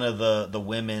basically one of the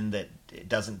women that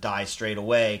doesn't die straight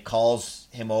away calls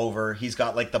him over. He's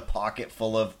got the pocket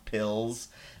full of pills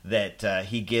that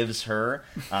he gives her.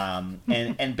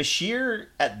 And Bashir,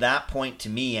 at that point, to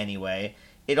me anyway,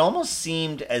 it almost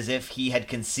seemed as if he had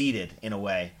conceded in a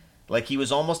way. He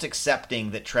was almost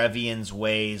accepting that Trevian's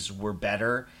ways were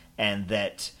better and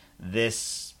that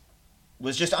this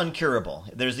was just uncurable.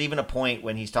 There's even a point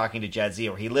when he's talking to Jadzia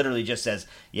where he literally just says,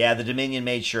 yeah, the Dominion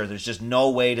made sure there's just no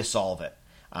way to solve it.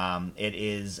 It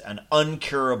is an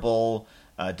uncurable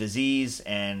disease,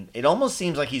 and it almost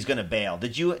seems like he's going to bail.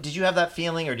 Did you have that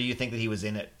feeling, or do you think that he was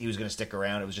in it? He was going to stick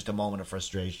around. It was just a moment of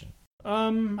frustration.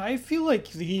 I feel like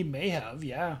he may have,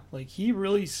 yeah. He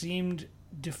really seemed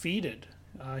defeated.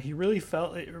 He really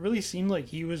felt, it really seemed like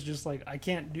he was just I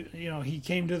can't do, he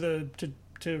came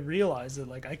to realize that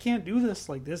I can't do this.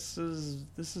 This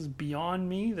is beyond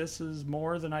me. This is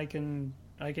more than I can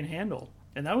handle.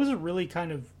 And that was a really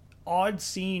kind of odd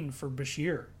scene for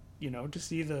Bashir, to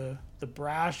see the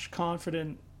brash,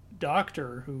 confident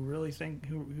doctor who really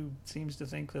who seems to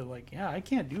think that yeah, I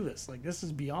can't do this. This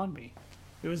is beyond me.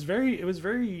 It was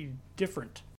very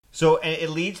different. So it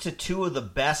leads to two of the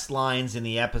best lines in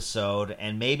the episode,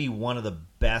 and maybe one of the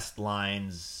best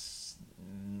lines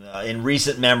in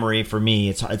recent memory for me.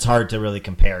 It's hard to really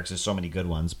compare because there's so many good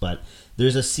ones, but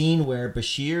there's a scene where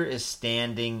Bashir is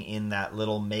standing in that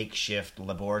little makeshift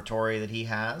laboratory that he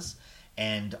has,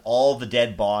 and all the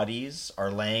dead bodies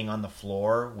are laying on the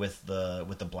floor with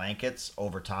the blankets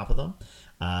over top of them.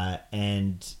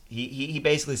 And he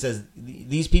basically says,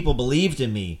 these people believed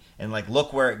in me, and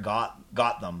look where it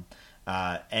got them.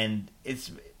 And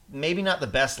it's maybe not the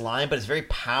best line, but it's very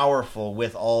powerful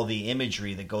with all the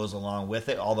imagery that goes along with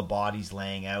it, all the bodies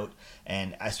laying out,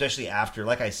 and especially after,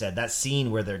 like I said, that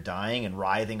scene where they're dying and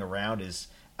writhing around is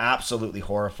absolutely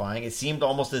horrifying. It seemed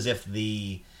almost as if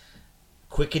the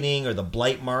quickening or the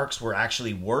blight marks were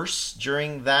actually worse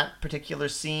during that particular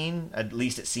scene. At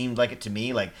least it seemed like it to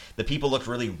me. Like the people looked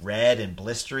really red and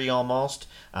blistery almost.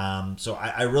 So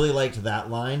I really liked that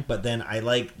line. But then I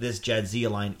like this Jadzia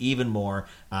line even more.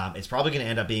 It's probably going to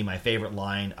end up being my favorite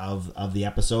line of the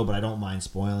episode, but I don't mind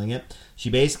spoiling it. She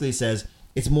basically says,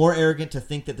 "It's more arrogant to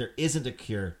think that there isn't a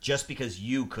cure just because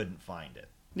you couldn't find it."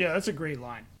 Yeah, that's a great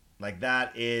line. Like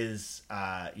that is,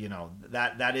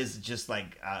 that is just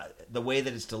like the way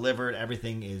that it's delivered.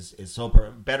 Everything is so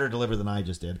better delivered than I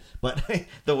just did. But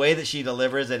the way that she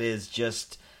delivers it is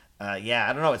just, I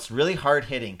don't know. It's really hard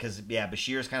hitting because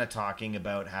Bashir's kind of talking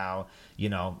about how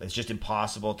it's just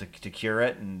impossible to cure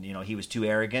it, and he was too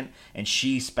arrogant, and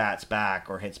she spats back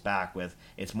or hits back with,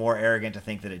 "It's more arrogant to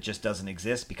think that it just doesn't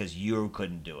exist because you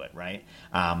couldn't do it," right?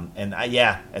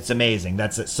 It's amazing.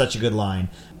 That's such a good line.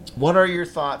 What are your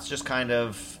thoughts just kind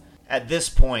of at this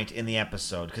point in the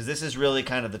episode? Because this is really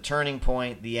kind of the turning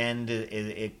point. The end,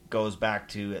 it goes back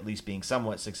to at least being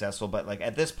somewhat successful. But like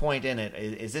at this point in it,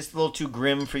 is this a little too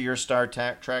grim for your Star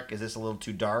Trek? Is this a little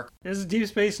too dark? This is Deep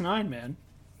Space Nine, man.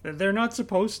 They're not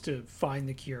supposed to find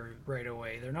the cure right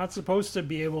away. They're not supposed to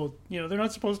be able, they're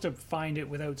not supposed to find it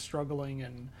without struggling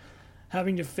and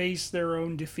having to face their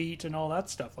own defeat and all that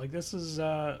stuff. Like this is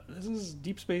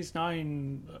Deep Space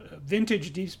Nine,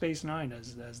 vintage Deep Space Nine,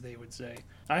 as they would say.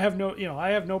 I have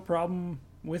no problem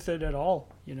with it at all.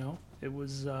 It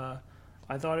was, I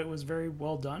thought it was very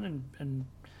well done and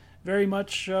very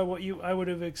much what I would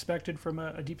have expected from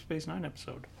a Deep Space Nine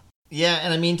episode. Yeah,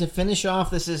 and I mean, to finish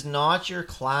off, this is not your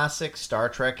classic Star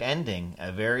Trek ending.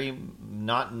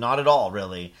 Not at all,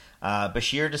 really.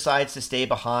 Bashir decides to stay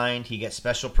behind. He gets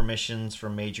special permissions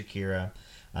from Major Kira.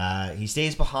 He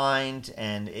stays behind,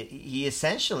 and he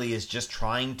essentially is just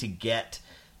trying to get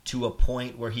to a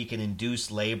point where he can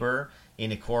induce labor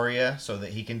in Ikoria so that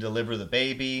he can deliver the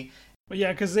baby. Well,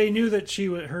 yeah, because they knew that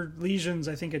her lesions,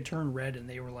 I think, had turned red, and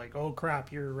they were like, "Oh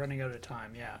crap, you're running out of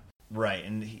time." Yeah. Right,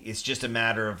 and it's just a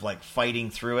matter of like fighting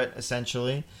through it,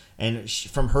 essentially. And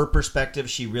from her perspective,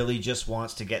 she really just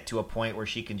wants to get to a point where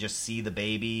she can just see the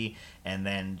baby, and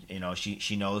then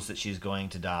she knows that she's going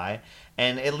to die,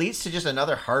 and it leads to just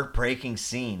another heartbreaking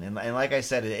scene. And like I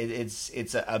said,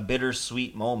 it's a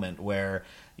bittersweet moment where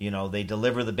they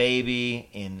deliver the baby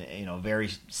in very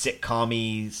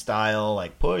sitcom-y style,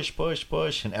 like push, push,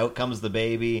 push, and out comes the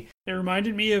baby. It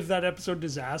reminded me of that episode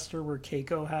Disaster where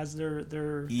Keiko has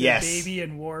their Yes. baby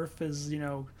and Worf is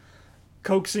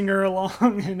coaxing her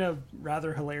along in a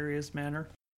rather hilarious manner.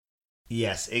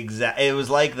 Yes, exactly. It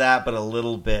was like that, but a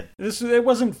little bit. It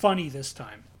wasn't funny this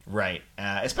time. Right,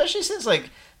 especially since like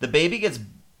the baby gets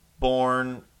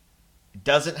born,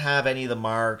 doesn't have any of the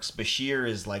marks. Bashir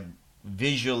is like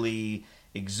visually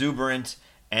exuberant,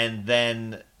 and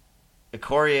then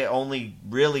Ikoria only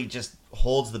really just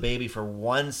holds the baby for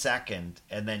 1 second,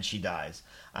 and then she dies.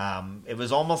 It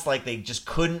was almost like they just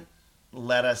couldn't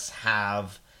let us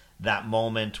have that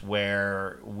moment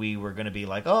where we were going to be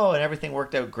like, oh, and everything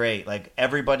worked out great. Like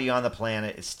everybody on the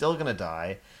planet is still going to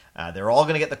die. They're all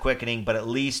going to get the quickening, but at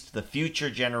least the future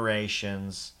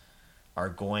generations are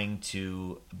going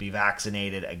to be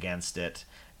vaccinated against it.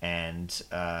 And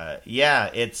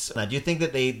it's. Do you think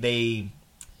that they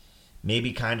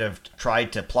maybe kind of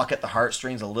tried to pluck at the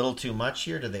heartstrings a little too much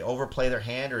here? Did they overplay their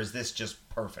hand, or is this just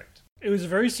perfect? It was a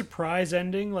very surprise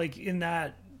ending, like in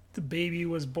that the baby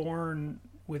was born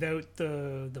without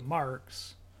the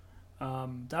marks.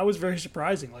 That was very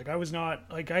surprising. Like I was not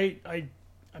like I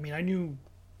mean I knew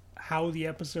how the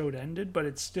episode ended, but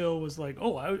it still was like,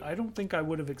 oh, I don't think I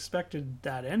would have expected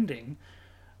that ending.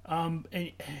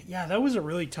 And yeah, that was a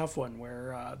really tough one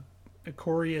where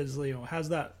Ikoria is, has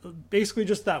that basically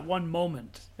just that one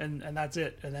moment, and that's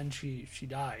it, and then she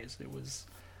dies. It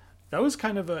was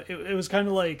kind of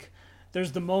like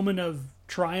there's the moment of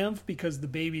triumph because the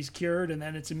baby's cured, and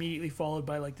then it's immediately followed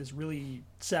by like this really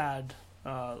sad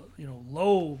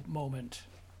low moment.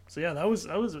 So yeah, that was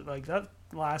like that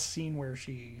last scene where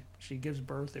she gives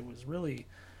birth. That was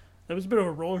a bit of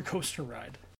a roller coaster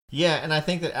ride. Yeah, and I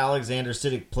think that Alexander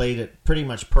Siddig played it pretty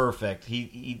much perfect.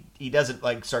 He doesn't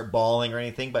like start bawling or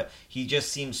anything, but he just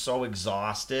seems so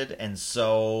exhausted and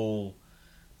so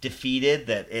defeated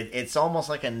that it's almost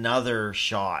like another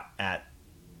shot at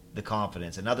the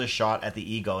confidence, another shot at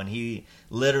the ego, and he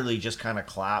literally just kind of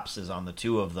collapses on the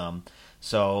two of them.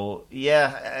 So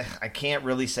yeah, I can't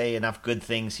really say enough good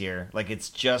things here. Like it's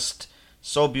just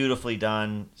so beautifully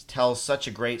done, tells such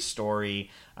a great story.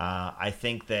 I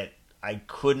think that I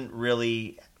couldn't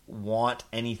really want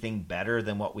anything better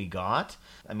than what we got.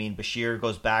 I mean, Bashir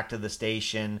goes back to the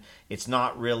station. It's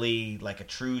not really like a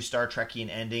true Star Trekian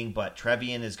ending, but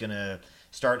Trevian is going to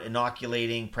start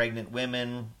inoculating pregnant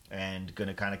women and going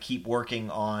to kind of keep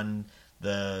working on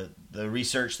the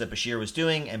research that Bashir was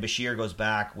doing. And Bashir goes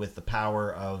back with the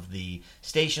power of the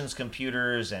station's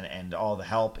computers and all the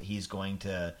help. He's going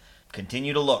to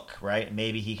continue to look, right?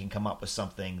 Maybe he can come up with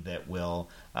something that will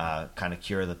kind of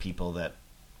cure the people that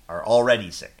are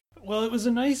already sick. Well, it was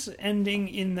a nice ending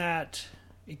in that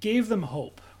it gave them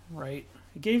hope, right?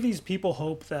 It gave these people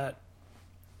hope that,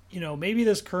 maybe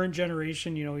this current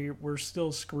generation, we're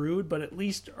still screwed, but at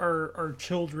least our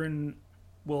children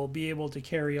will be able to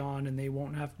carry on and they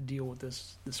won't have to deal with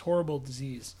this horrible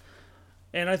disease.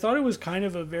 And I thought it was kind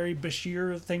of a very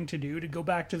Bashir thing to do, to go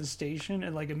back to the station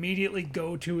and immediately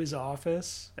go to his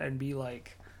office and be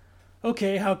like,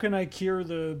 okay, how can I cure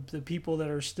the people that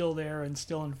are still there and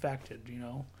still infected,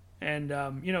 And,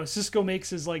 Sisko makes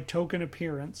his token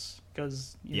appearance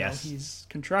because, yes, he's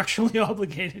contractually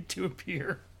obligated to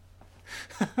appear.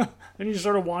 And he just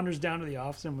sort of wanders down to the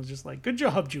office and was just like, good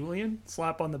job, Julian.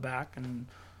 Slap on the back and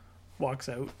walks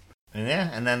out.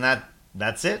 And then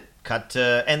that's it. Cut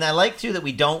to, and I like too that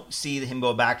we don't see him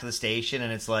go back to the station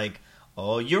and it's like,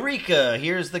 oh, eureka,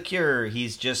 here's the cure.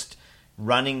 He's just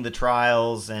running the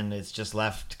trials and it's just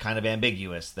left kind of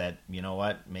ambiguous that,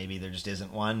 maybe there just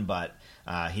isn't one, but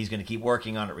he's going to keep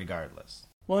working on it regardless.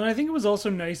 Well, and I think it was also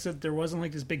nice that there wasn't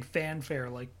this big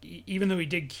fanfare. Even though he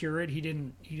did cure it, he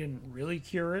didn't really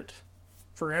cure it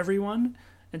for everyone.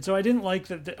 And so I didn't like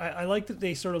that. I like that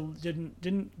they sort of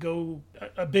didn't go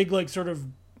a big sort of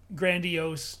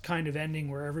grandiose kind of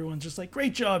ending where everyone's just like,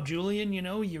 great job, Julian,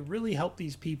 you really helped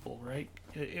these people, right?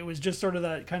 It was just sort of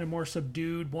that kind of more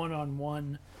subdued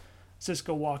one-on-one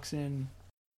Sisko walks in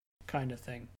kind of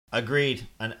thing. Agreed.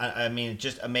 And I mean,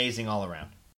 just amazing all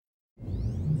around.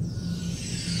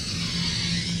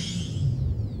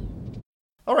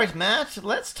 All right, Matt,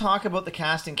 let's talk about the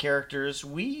casting characters.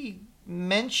 We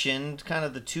mentioned kind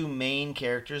of the two main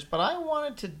characters, but I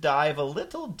wanted to dive a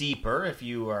little deeper if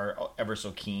you are ever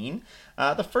so keen.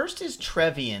 The first is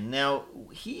Trevian. Now,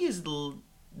 he is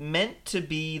meant to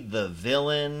be the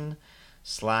villain /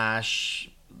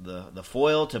 the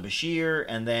foil to Bashir,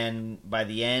 and then by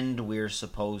the end we're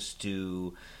supposed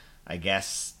to, I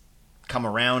guess, come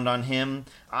around on him.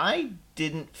 I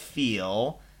didn't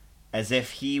feel as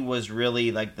if he was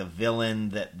really the villain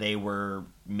that they were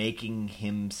making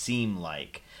him seem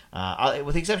like.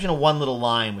 With the exception of one little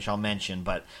line, which I'll mention,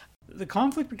 but the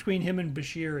conflict between him and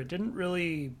Bashir, it didn't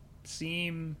really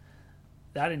seem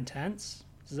that intense.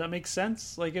 Does that make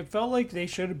sense? It felt like they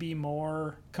should be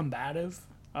more combative.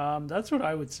 That's what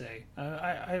I would say.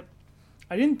 I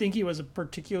didn't think he was a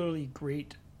particularly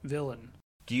great villain.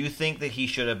 Do you think that he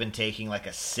should have been taking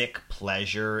a sick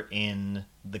pleasure in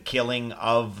the killing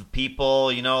of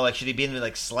people? Should he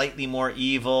be slightly more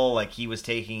evil? He was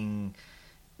taking,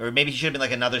 or maybe he should have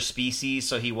been another species,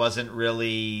 so he didn't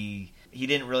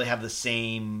really have the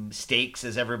same stakes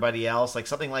as everybody else,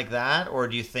 something like that? Or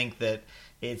do you think that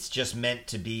it's just meant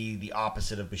to be the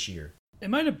opposite of Bashir? It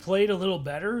might have played a little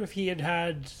better if he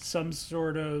had some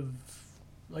sort of,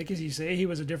 as you say, he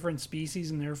was a different species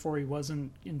and therefore he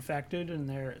wasn't infected and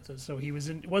so he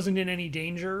wasn't in any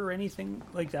danger or anything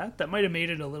like that. That might have made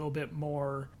it a little bit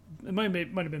more. It might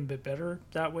have been a bit better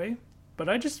that way. But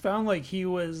I just found he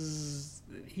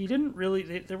didn't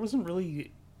really. There wasn't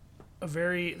really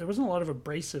there wasn't a lot of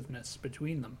abrasiveness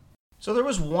between them. So there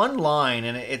was one line,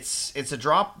 and it's a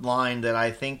drop line that I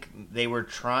think they were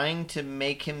trying to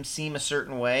make him seem a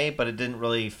certain way, but it didn't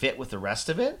really fit with the rest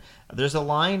of it. There's a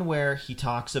line where he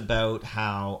talks about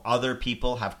how other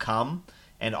people have come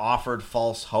and offered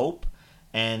false hope,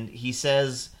 and he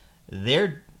says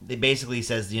they basically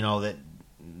says, that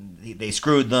they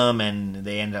screwed them and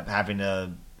they end up having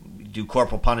to do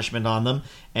corporal punishment on them,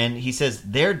 and he says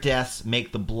their deaths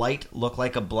make the blight look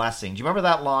like a blessing. Do you remember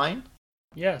that line?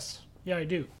 Yes. Yeah, I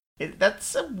do.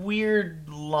 That's a weird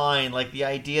line, the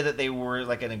idea that they were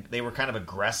they were kind of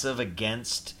aggressive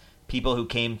against people who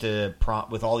came to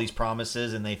with all these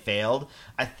promises and they failed.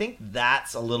 I think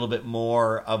that's a little bit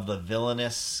more of the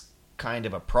villainous kind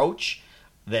of approach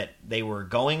that they were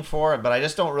going for, but I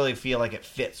just don't really feel like it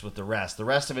fits with the rest. The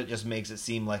rest of it just makes it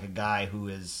seem like a guy who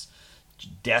is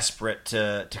desperate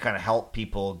to kind of help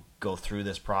people go through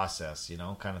this process,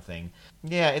 kind of thing.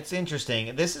 Yeah, it's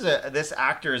interesting. This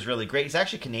actor is really great. He's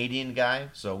actually a Canadian guy,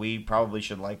 so we probably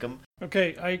should like him.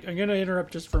 Okay, I'm going to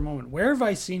interrupt just for a moment. Where have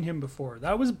I seen him before?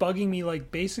 That was bugging me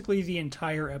basically the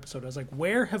entire episode. I was like,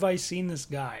 where have I seen this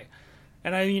guy?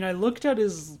 And I looked at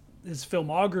his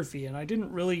filmography and I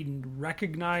didn't really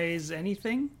recognize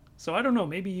anything. So I don't know,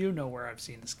 maybe you know where I've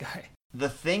seen this guy. The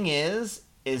thing is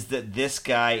that this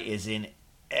guy is in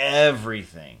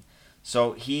everything.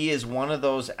 So he is one of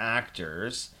those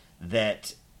actors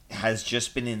that has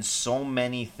just been in so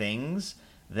many things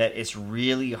that it's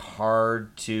really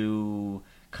hard to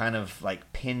kind of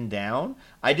like pin down.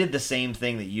 I did the same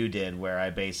thing that you did, where I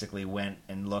basically went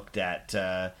and looked at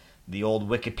the old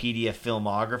Wikipedia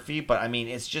filmography, but I mean,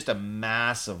 it's just a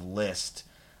massive list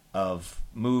of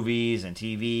movies and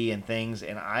TV and things,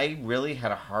 and I really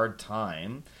had a hard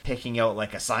time picking out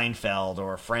like a Seinfeld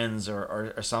or Friends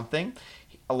or something.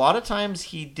 A lot of times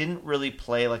he didn't really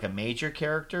play like a major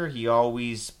character. He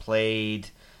always played,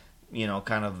 you know,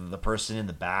 kind of the person in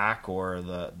the back or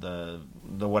the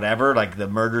whatever, like the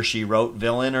Murder, She Wrote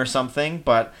villain or something.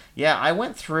 But yeah, I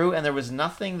went through and there was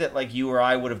nothing that like you or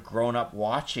I would have grown up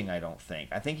watching, I don't think.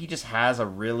 I think he just has a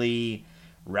really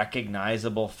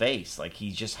recognizable face. Like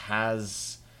he just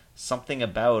has something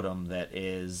about him that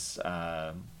is,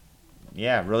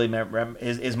 really.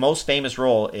 His most famous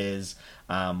role is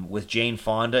with Jane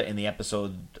Fonda in the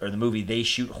episode or the movie They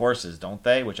Shoot Horses, Don't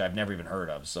They? Which I've never even heard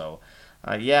of. So,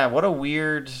 what a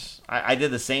weird. I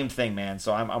did the same thing, man.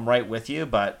 So I'm right with you,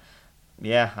 but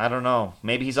yeah, I don't know.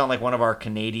 Maybe he's on like one of our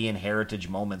Canadian heritage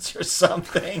moments or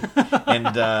something,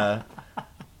 and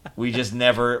we just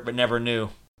never knew.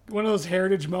 One of those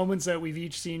heritage moments that we've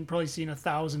each probably seen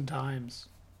 1,000 times.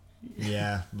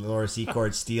 Yeah, Laura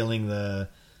Secord stealing the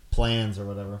plans or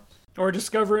whatever. Or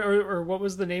discover, or what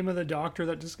was the name of the doctor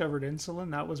that discovered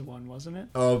insulin? That was one, wasn't it?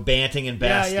 Oh, Banting and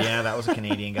Best. Yeah, that was a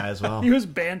Canadian guy as well. He was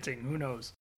Banting. Who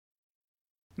knows?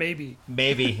 Maybe,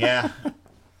 yeah.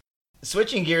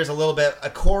 Switching gears a little bit,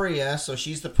 Ikoria, so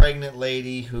she's the pregnant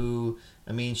lady who,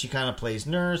 I mean, she kind of plays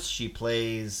nurse, she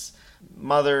plays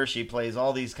mother, she plays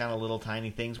all these kind of little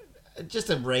tiny things. just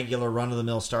a regular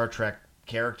run-of-the-mill Star Trek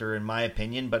Character, in my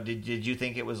opinion, but did you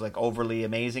think it was like overly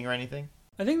amazing or anything?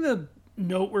 I think the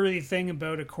noteworthy thing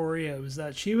about Ikoria was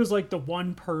that she was like the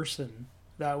one person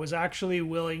that was actually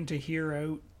willing to hear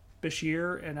out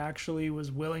Bashir and actually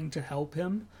was willing to help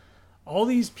him. All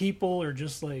these people are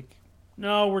just like,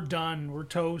 no, we're done. We're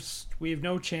toast. We have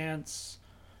no chance.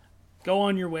 Go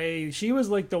on your way. She was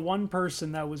like the one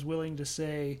person that was willing to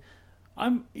say,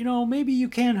 maybe you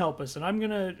can help us, and I'm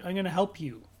gonna help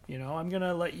you. I'm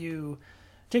gonna let you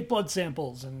take blood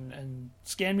samples and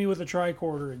scan me with a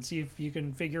tricorder and see if you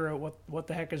can figure out what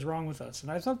the heck is wrong with us.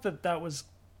 And I thought that was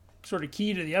sort of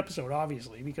key to the episode,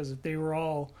 obviously, because if they were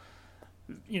all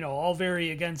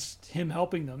very against him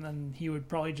helping them, then he would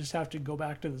probably just have to go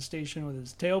back to the station with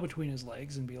his tail between his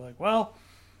legs and be like, well,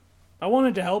 I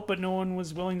wanted to help, but no one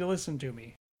was willing to listen to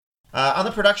me. On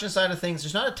the production side of things,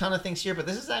 there's not a ton of things here, but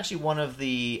this is actually one of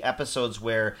the episodes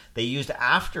where they used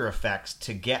After Effects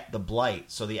to get the blight.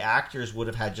 So the actors would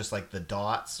have had just like the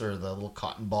dots or the little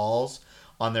cotton balls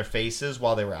on their faces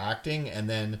while they were acting, and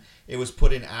then it was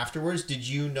put in afterwards. Did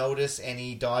you notice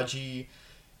any dodgy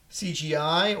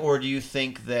CGI, or do you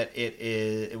think that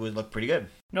it would look pretty good?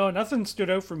 No, nothing stood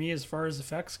out for me as far as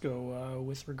effects go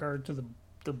with regard to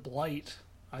the blight.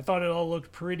 I thought it all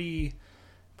looked pretty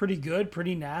good,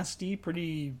 pretty nasty,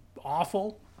 pretty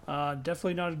awful.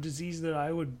 Definitely not a disease that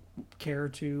I would care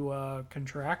to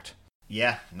contract.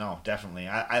 Yeah, no, definitely.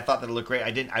 I thought that it looked great.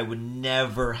 I would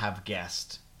never have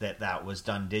guessed that was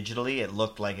done digitally. It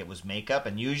looked like it was makeup,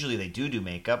 and usually they do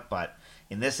makeup, but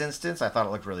in this instance, I thought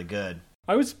it looked really good.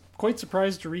 I was quite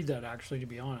surprised to read that, actually, to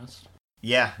be honest.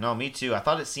 Yeah, no, me too. I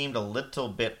thought it seemed a little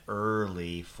bit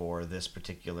early for this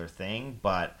particular thing,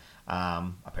 but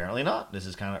apparently not. This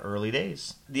is kind of early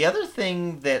days. The other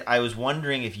thing that I was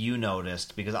wondering if you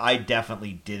noticed, because I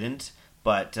definitely didn't,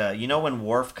 but when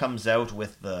Worf comes out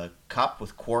with the cup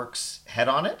with Quark's head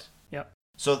on it? Yep.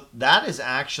 So that is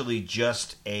actually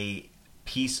just a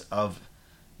piece of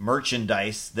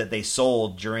merchandise that they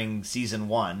sold during season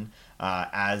 1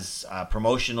 as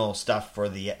promotional stuff for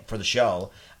the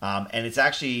show, and it's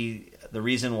actually the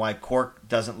reason why Quark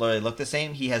doesn't really look the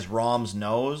same. He has Rom's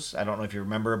nose. I don't know if you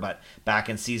remember, but back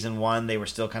in season 1, they were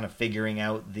still kind of figuring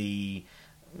out the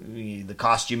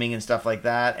costuming and stuff like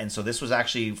that, and so this was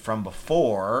actually from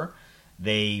before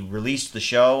they released the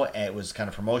show. It was kind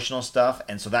of promotional stuff,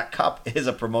 and so that cup is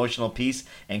a promotional piece,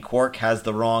 and Quark has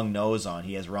the wrong nose on.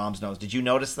 He has Rom's nose. Did you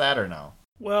notice that or no?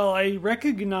 Well, I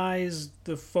recognized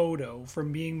the photo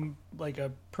from being like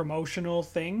a promotional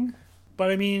thing,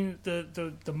 but I mean,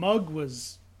 the mug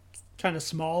was kind of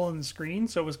small on the screen,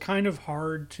 so it was kind of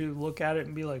hard to look at it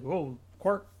and be like, whoa,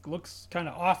 Quark looks kind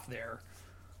of off there.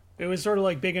 It was sort of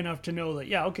like big enough to know that,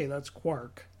 yeah, okay, that's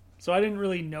Quark. So I didn't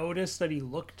really notice that he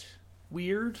looked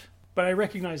weird, but I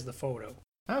recognized the photo.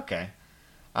 Okay.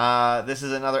 This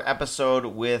is another episode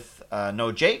with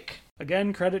no Jake.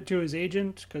 Again, credit to his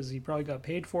agent, because he probably got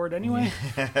paid for it anyway.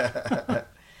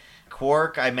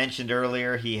 Quark, I mentioned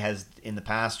earlier, he has in the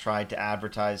past tried to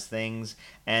advertise things.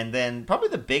 And then probably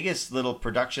the biggest little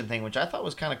production thing, which I thought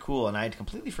was kind of cool, and I had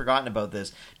completely forgotten about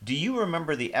this. Do you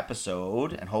remember the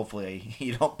episode, and hopefully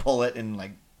you don't pull it in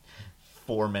like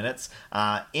 4 minutes,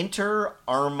 Inter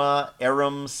Arma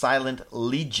Arum Silent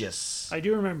Legis? I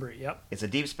do remember it, yep. It's a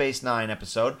Deep Space Nine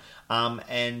episode.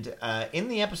 And in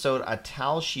the episode, a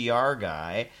Tal Shiar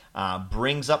guy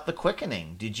brings up the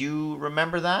quickening. Did you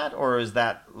remember that, or is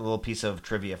that a little piece of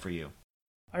trivia for you?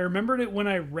 I remembered it when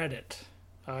I read it.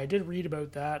 I did read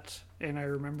about that, and I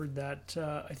remembered that.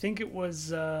 I think it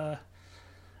was...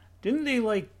 didn't they,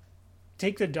 like,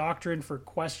 take the Doctor in for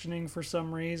questioning for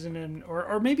some reason? And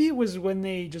or maybe it was when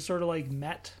they just sort of, like,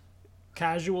 met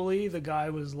casually. The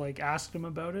guy was, like, asked him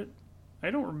about it. I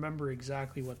don't remember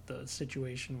exactly what the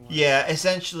situation was. Yeah,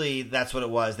 essentially that's what it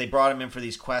was. They brought him in for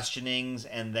these questionings,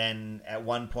 and then at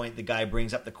one point the guy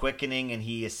brings up the quickening, and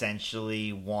he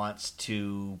essentially wants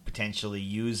to potentially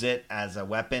use it as a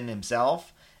weapon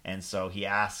himself. And so he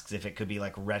asks if it could be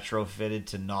like retrofitted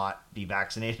to not be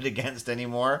vaccinated against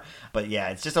anymore. But yeah,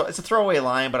 it's a throwaway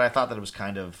line, but I thought that it was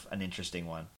kind of an interesting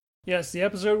one. Yes, the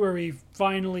episode where we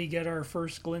finally get our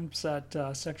first glimpse at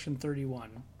Section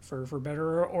 31, for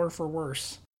better or for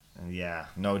worse. Yeah,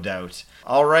 no doubt.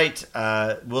 All right,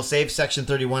 We'll save Section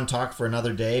 31 talk for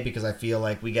another day because I feel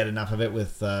like we get enough of it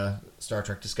with Star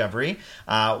Trek Discovery.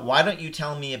 Why don't you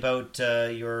tell me about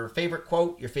your favorite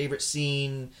quote, your favorite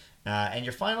scene, and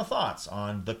your final thoughts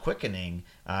on The Quickening.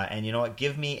 And you know what?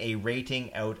 Give me a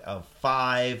rating out of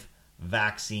 5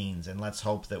 vaccines, and let's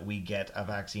hope that we get a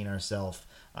vaccine ourselves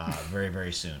very,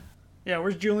 very soon. Yeah,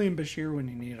 where's Julian Bashir when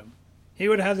you need him? He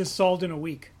would have had this solved in a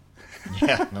week.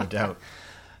 Yeah, no doubt.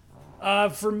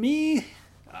 For me,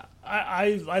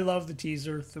 I love the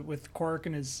teaser with Quark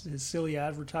and his silly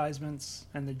advertisements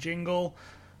and the jingle.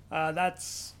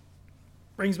 That's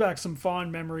brings back some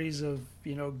fond memories of,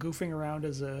 you know, goofing around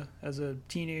as a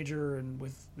teenager and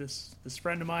with this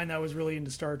friend of mine that was really into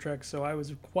Star Trek. So I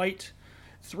was quite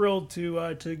thrilled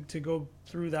to go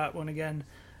through that one again.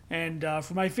 And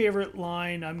for my favorite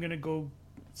line, I'm gonna go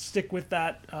stick with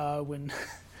that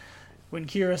when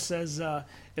Kira says,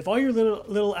 "If all your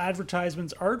little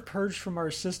advertisements aren't purged from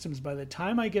our systems by the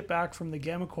time I get back from the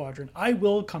Gamma Quadrant, I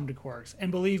will come to Quark's,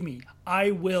 and believe me,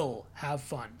 I will have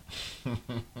fun."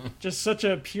 Just such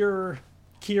a pure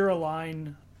Kira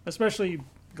line, especially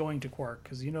going to Quark,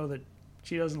 because you know that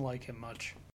she doesn't like him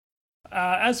much.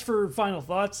 As for final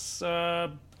thoughts,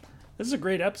 this is a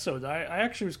great episode. I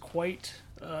actually was quite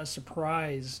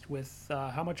surprised with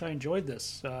how much I enjoyed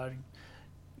this.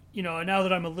 You know, now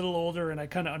that I'm a little older and I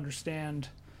kind of understand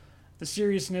the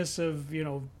seriousness of, you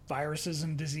know, viruses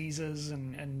and diseases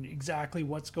and exactly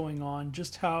what's going on,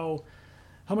 just how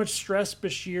much stress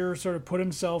Bashir sort of put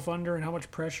himself under and how much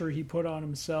pressure he put on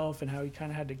himself and how he kind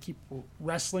of had to keep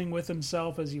wrestling with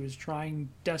himself as he was trying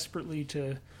desperately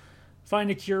to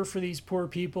find a cure for these poor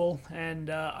people. And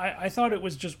I thought it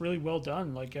was just really well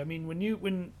done. Like, I mean,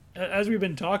 when as we've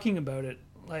been talking about it,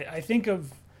 like, I think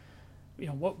of, you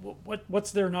know,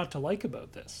 what's there not to like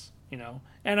about this, you know?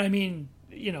 And I mean,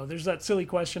 you know, there's that silly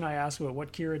question I asked about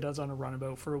what Kira does on a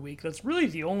runabout for a week. That's really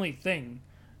the only thing.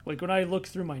 Like, when I look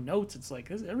through my notes, it's like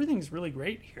everything's really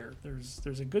great here.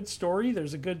 There's a good story.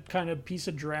 There's a good kind of piece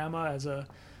of drama as a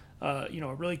you know,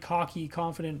 a really cocky,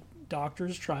 confident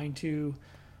doctor's trying to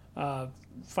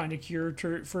find a cure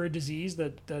for a disease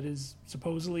that is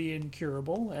supposedly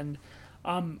incurable. And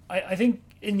I think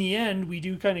in the end we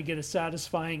do kind of get a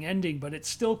satisfying ending, but it's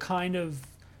still kind of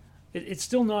it's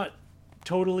still not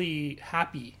totally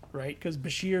happy, right? Because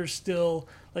Bashir still,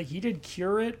 like, he did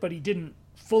cure it, but he didn't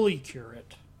fully cure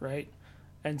it, right?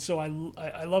 And so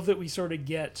I love that we sort of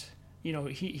get, you know,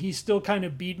 he's still kind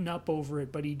of beaten up over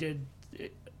it, but he did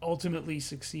ultimately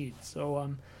succeed.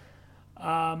 So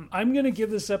I'm going to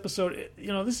give this episode, you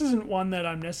know, this isn't one that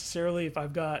I'm necessarily, if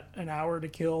I've got an hour to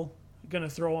kill, going to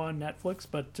throw on Netflix,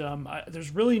 but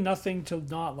there's really nothing to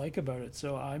not like about it.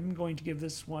 So I'm going to give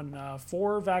this one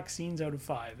 4 vaccines out of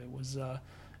 5.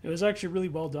 It was actually really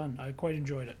well done. I quite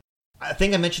enjoyed it. I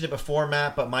think I mentioned it before,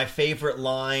 Matt, but my favorite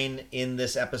line in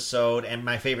this episode, and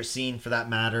my favorite scene for that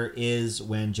matter, is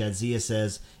when Jadzia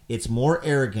says, "It's more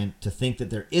arrogant to think that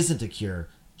there isn't a cure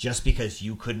just because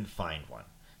you couldn't find one."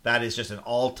 That is just an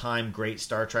all-time great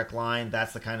Star Trek line.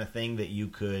 That's the kind of thing that you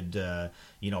could,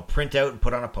 you know, print out and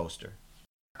put on a poster.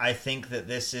 I think that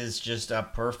this is just a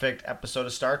perfect episode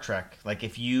of Star Trek. Like,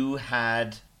 if you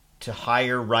had to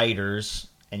hire writers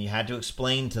and you had to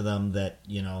explain to them that,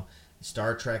 you know,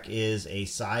 Star Trek is a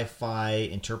sci-fi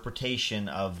interpretation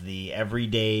of the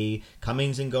everyday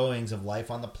comings and goings of life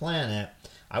on the planet,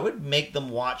 I would make them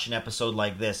watch an episode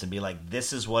like this and be like,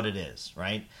 this is what it is,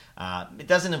 right? It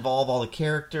doesn't involve all the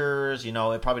characters,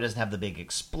 it probably doesn't have the big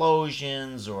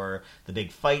explosions or the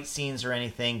big fight scenes or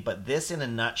anything, but this, in a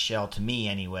nutshell, to me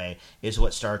anyway, is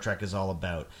what Star Trek is all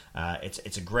about.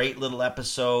 It's a great little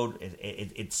episode.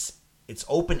 It's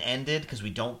open-ended because we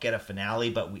don't get a finale,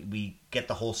 but we get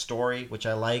the whole story, which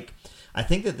I like. I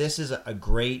think that this is a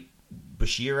great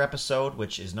Bashir episode,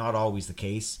 which is not always the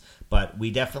case, but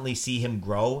we definitely see him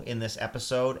grow in this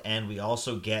episode, and we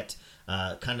also get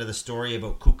kind of the story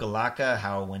about Kukulaka,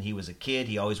 how when he was a kid,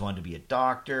 he always wanted to be a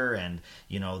doctor, and,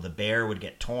 the bear would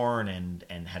get torn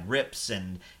and had rips,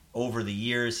 and over the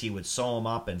years he would sew him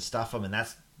up and stuff him, and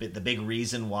that's the big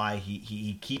reason why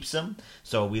he keeps him.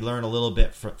 So we learn a little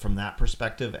bit from that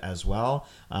perspective as well.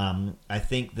 I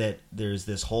think that there's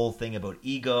this whole thing about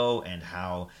ego and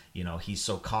how he's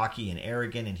so cocky and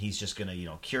arrogant, and he's just gonna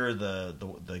cure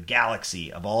the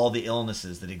galaxy of all the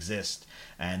illnesses that exist,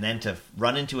 and then to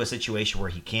run into a situation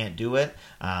where he can't do it.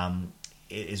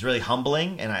 Is really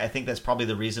humbling, and I think that's probably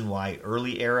the reason why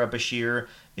early era Bashir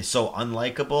is so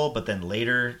unlikable, but then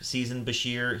later season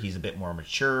Bashir, he's a bit more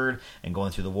matured, and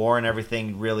going through the war and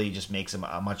everything really just makes him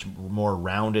a much more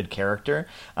rounded character.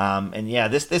 And yeah,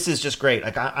 this is just great.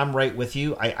 Like I'm right with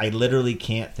you. I literally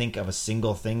can't think of a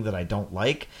single thing that I don't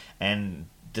like, and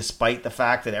despite the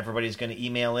fact that everybody's going to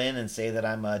email in and say that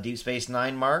I'm a Deep Space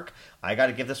Nine mark, I got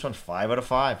to give this one 5 out of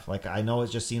 5. Like, I know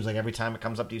it just seems like every time it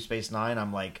comes up Deep Space Nine,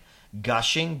 I'm like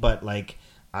gushing, but like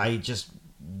I just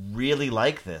really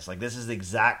like this. Like, this is the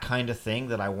exact kind of thing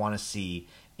that I want to see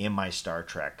in my Star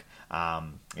Trek.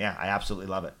 Yeah, I absolutely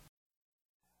love it.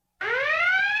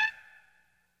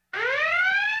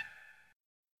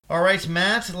 All right,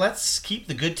 Matt, let's keep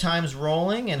the good times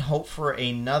rolling and hope for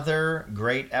another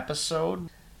great episode.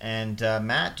 And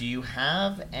Matt, do you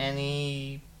have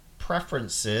any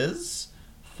preferences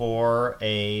for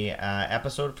a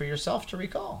episode for yourself to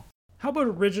recall? How about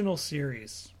original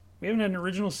series? We haven't had an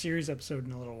original series episode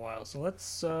in a little while, so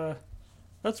that's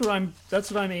what I'm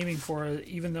aiming for.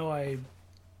 Even though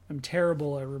I'm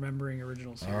terrible at remembering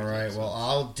original series. All right, episodes. well,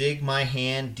 I'll dig my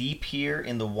hand deep here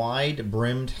in the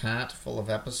wide-brimmed hat full of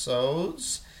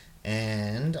episodes,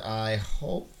 and I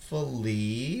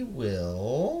hopefully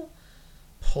will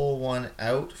pull one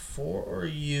out for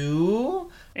you.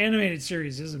 Animated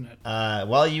series, isn't it?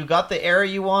 Well, you got the era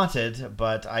you wanted,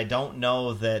 but I don't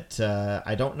know that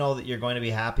you're going to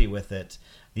be happy with it.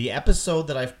 The episode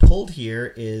that I've pulled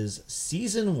here is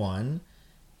Season 1,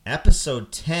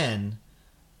 Episode 10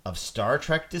 of Star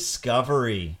Trek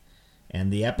Discovery.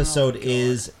 And the episode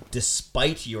is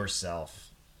Despite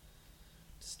Yourself.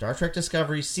 Star Trek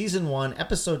Discovery, Season 1,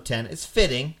 Episode 10. It's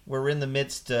fitting. We're in the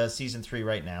midst of Season 3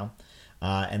 right now.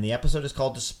 And the episode is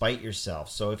called Despite Yourself.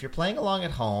 So if you're playing along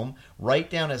at home, write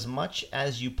down as much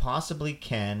as you possibly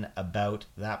can about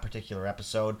that particular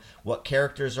episode. What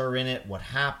characters are in it, what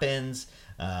happens,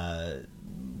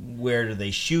 where do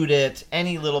they shoot it.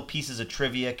 Any little pieces of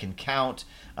trivia can count.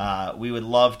 We would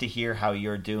love to hear how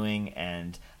you're doing.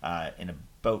 And in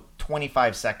about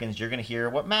 25 seconds, you're going to hear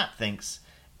what Matt thinks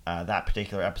that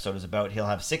particular episode is about. He'll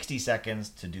have 60 seconds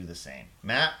to do the same.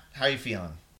 Matt, how are you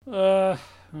feeling?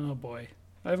 Oh boy,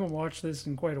 I haven't watched this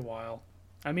in quite a while.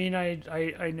 I mean,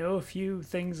 I know a few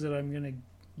things that I'm gonna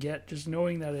get just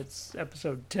knowing that it's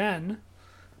episode 10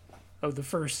 of the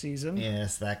first season.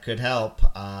 Yes, that could help.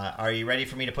 Are you ready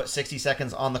for me to put 60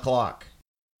 seconds on the clock?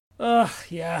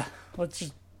 Yeah.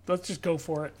 Let's just go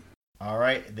for it. All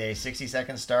right, the 60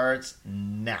 seconds starts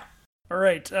now. All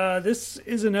right, this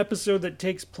is an episode that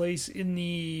takes place in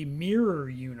the Mirror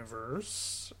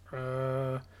Universe.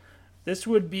 This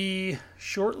would be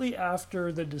shortly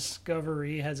after the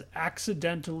Discovery has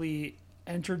accidentally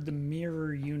entered the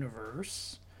Mirror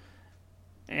Universe.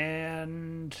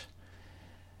 And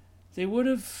they would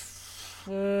have...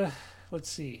 let's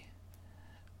see.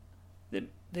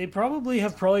 They probably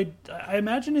have I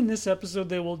imagine in this episode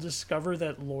they will discover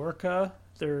that Lorca,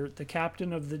 the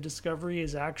captain of the Discovery,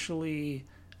 is actually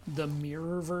the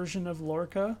mirror version of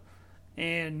Lorca.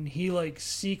 And he,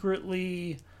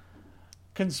 secretly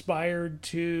conspired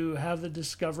to have the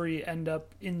Discovery end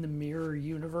up in the Mirror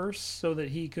Universe so that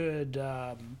he could,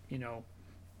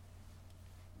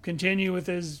 continue with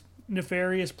his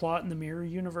nefarious plot in the Mirror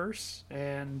Universe.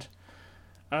 And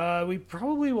we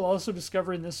probably will also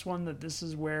discover in this one that this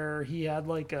is where he had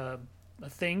a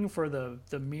thing for the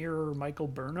mirror Michael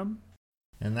Burnham.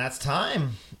 And that's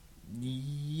time.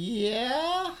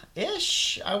 Yeah,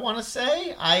 ish, I want to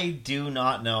say. I do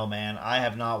not know, man. I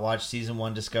have not watched season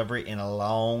 1 Discovery in a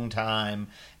long time,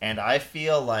 and I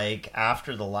feel like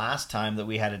after the last time that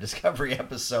we had a Discovery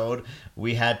episode,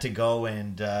 we had to go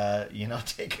and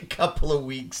take a couple of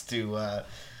weeks to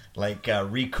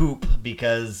recoup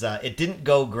because it didn't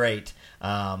go great.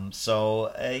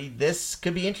 So this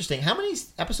could be interesting. How many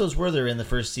episodes were there in the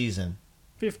first season?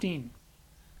 15.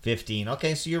 15.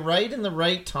 Okay, so you're right in the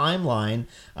right timeline.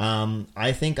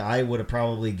 I think I would have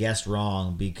probably guessed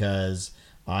wrong because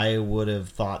I would have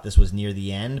thought this was near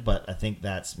the end, but I think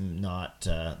that's not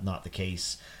the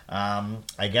case.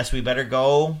 I guess we better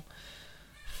go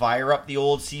fire up the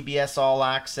old CBS All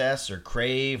Access or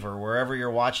Crave or wherever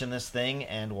you're watching this thing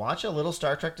and watch a little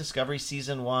Star Trek Discovery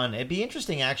Season 1. It'd be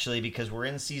interesting, actually, because we're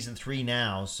in Season 3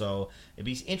 now, so it'd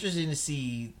be interesting to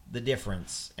see the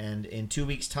difference. And in 2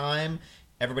 weeks' time,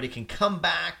 everybody can come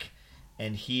back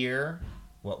and hear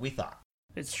what we thought.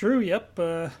 It's true, yep.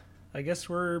 I guess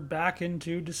we're back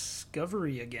into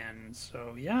Discovery again.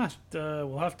 So, yeah,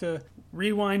 we'll have to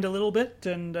rewind a little bit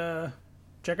and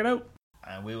check it out.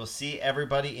 And we will see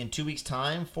everybody in 2 weeks'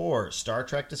 time for Star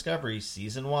Trek Discovery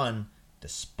Season 1,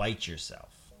 Despite Yourself.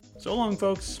 So long,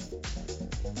 folks.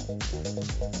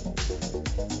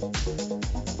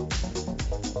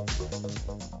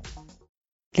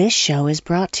 This show is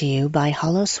brought to you by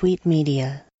Holosuite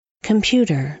Media.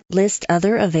 Computer, list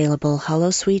other available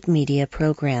Holosuite Media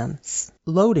programs.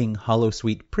 Loading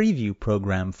Holosuite preview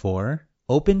program for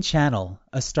Open Channel,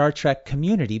 a Star Trek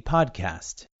community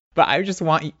podcast. But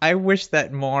I wish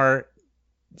that more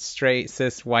straight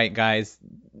cis white guys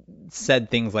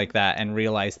said things like that and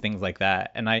realized things like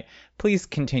that. And please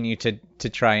continue to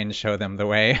try and show them the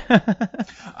way.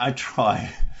 I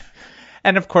try.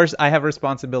 And of course, I have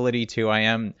responsibility too. I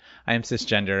am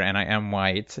cisgender and I am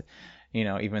white,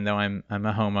 even though I'm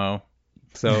a homo.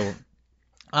 So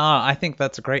I think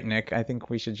that's great, Nick. I think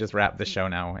we should just wrap the show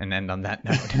now and end on that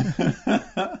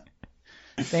note.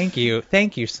 Thank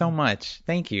you so much.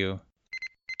 Thank you.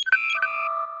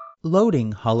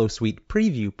 Loading Holosuite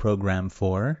preview program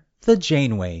for The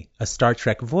Janeway, a Star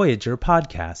Trek Voyager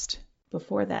podcast.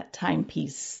 Before that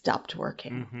timepiece stopped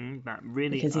working. That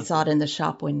really because he saw it in the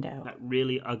shop window. That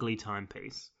really ugly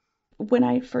timepiece. When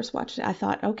I first watched it, I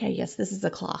thought, okay, yes, this is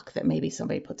a clock that maybe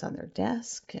somebody puts on their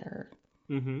desk or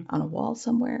on a wall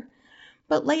somewhere.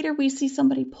 But later we see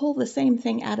somebody pull the same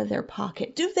thing out of their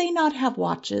pocket. Do they not have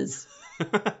watches?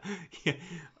 Yeah.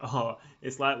 Oh,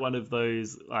 it's like one of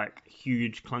those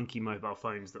huge clunky mobile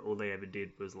phones that all they ever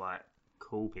did was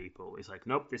cool people. It's like,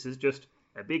 nope, this is just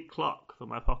a big clock for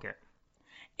my pocket.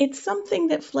 It's something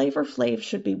that Flavor Flav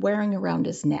should be wearing around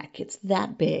his neck. It's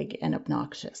that big and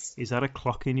obnoxious. Is that a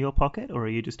clock in your pocket, or are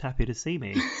you just happy to see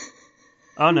me?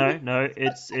 Oh, no,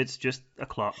 it's just a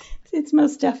clock. It's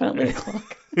most definitely a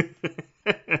clock.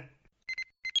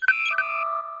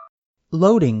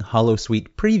 Loading Holosuite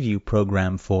preview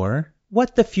program for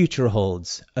What the Future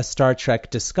Holds, a Star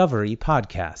Trek Discovery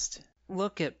podcast.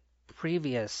 Look at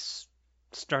previous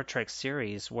Star Trek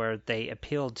series where they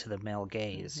appealed to the male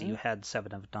gaze. You had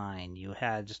 7 of 9. You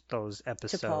had those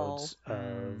episodes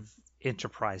of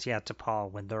Enterprise. Yeah,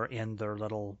 T'Pol, when they're in their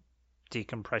little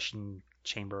decompression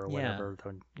chamber or whatever.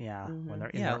 When they're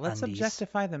in their let's undies.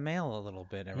 objectify the male a little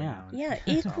bit every now and then.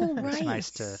 Yeah, equal rights. It's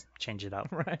nice to change it up.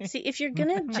 Right. See, if you're going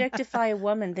to objectify a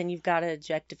woman, then you've got to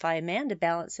objectify a man to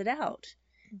balance it out.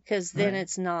 Because then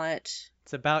it's not...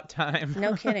 It's about time.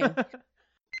 No kidding.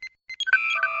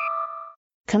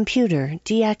 Computer,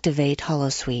 deactivate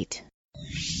Holosuite.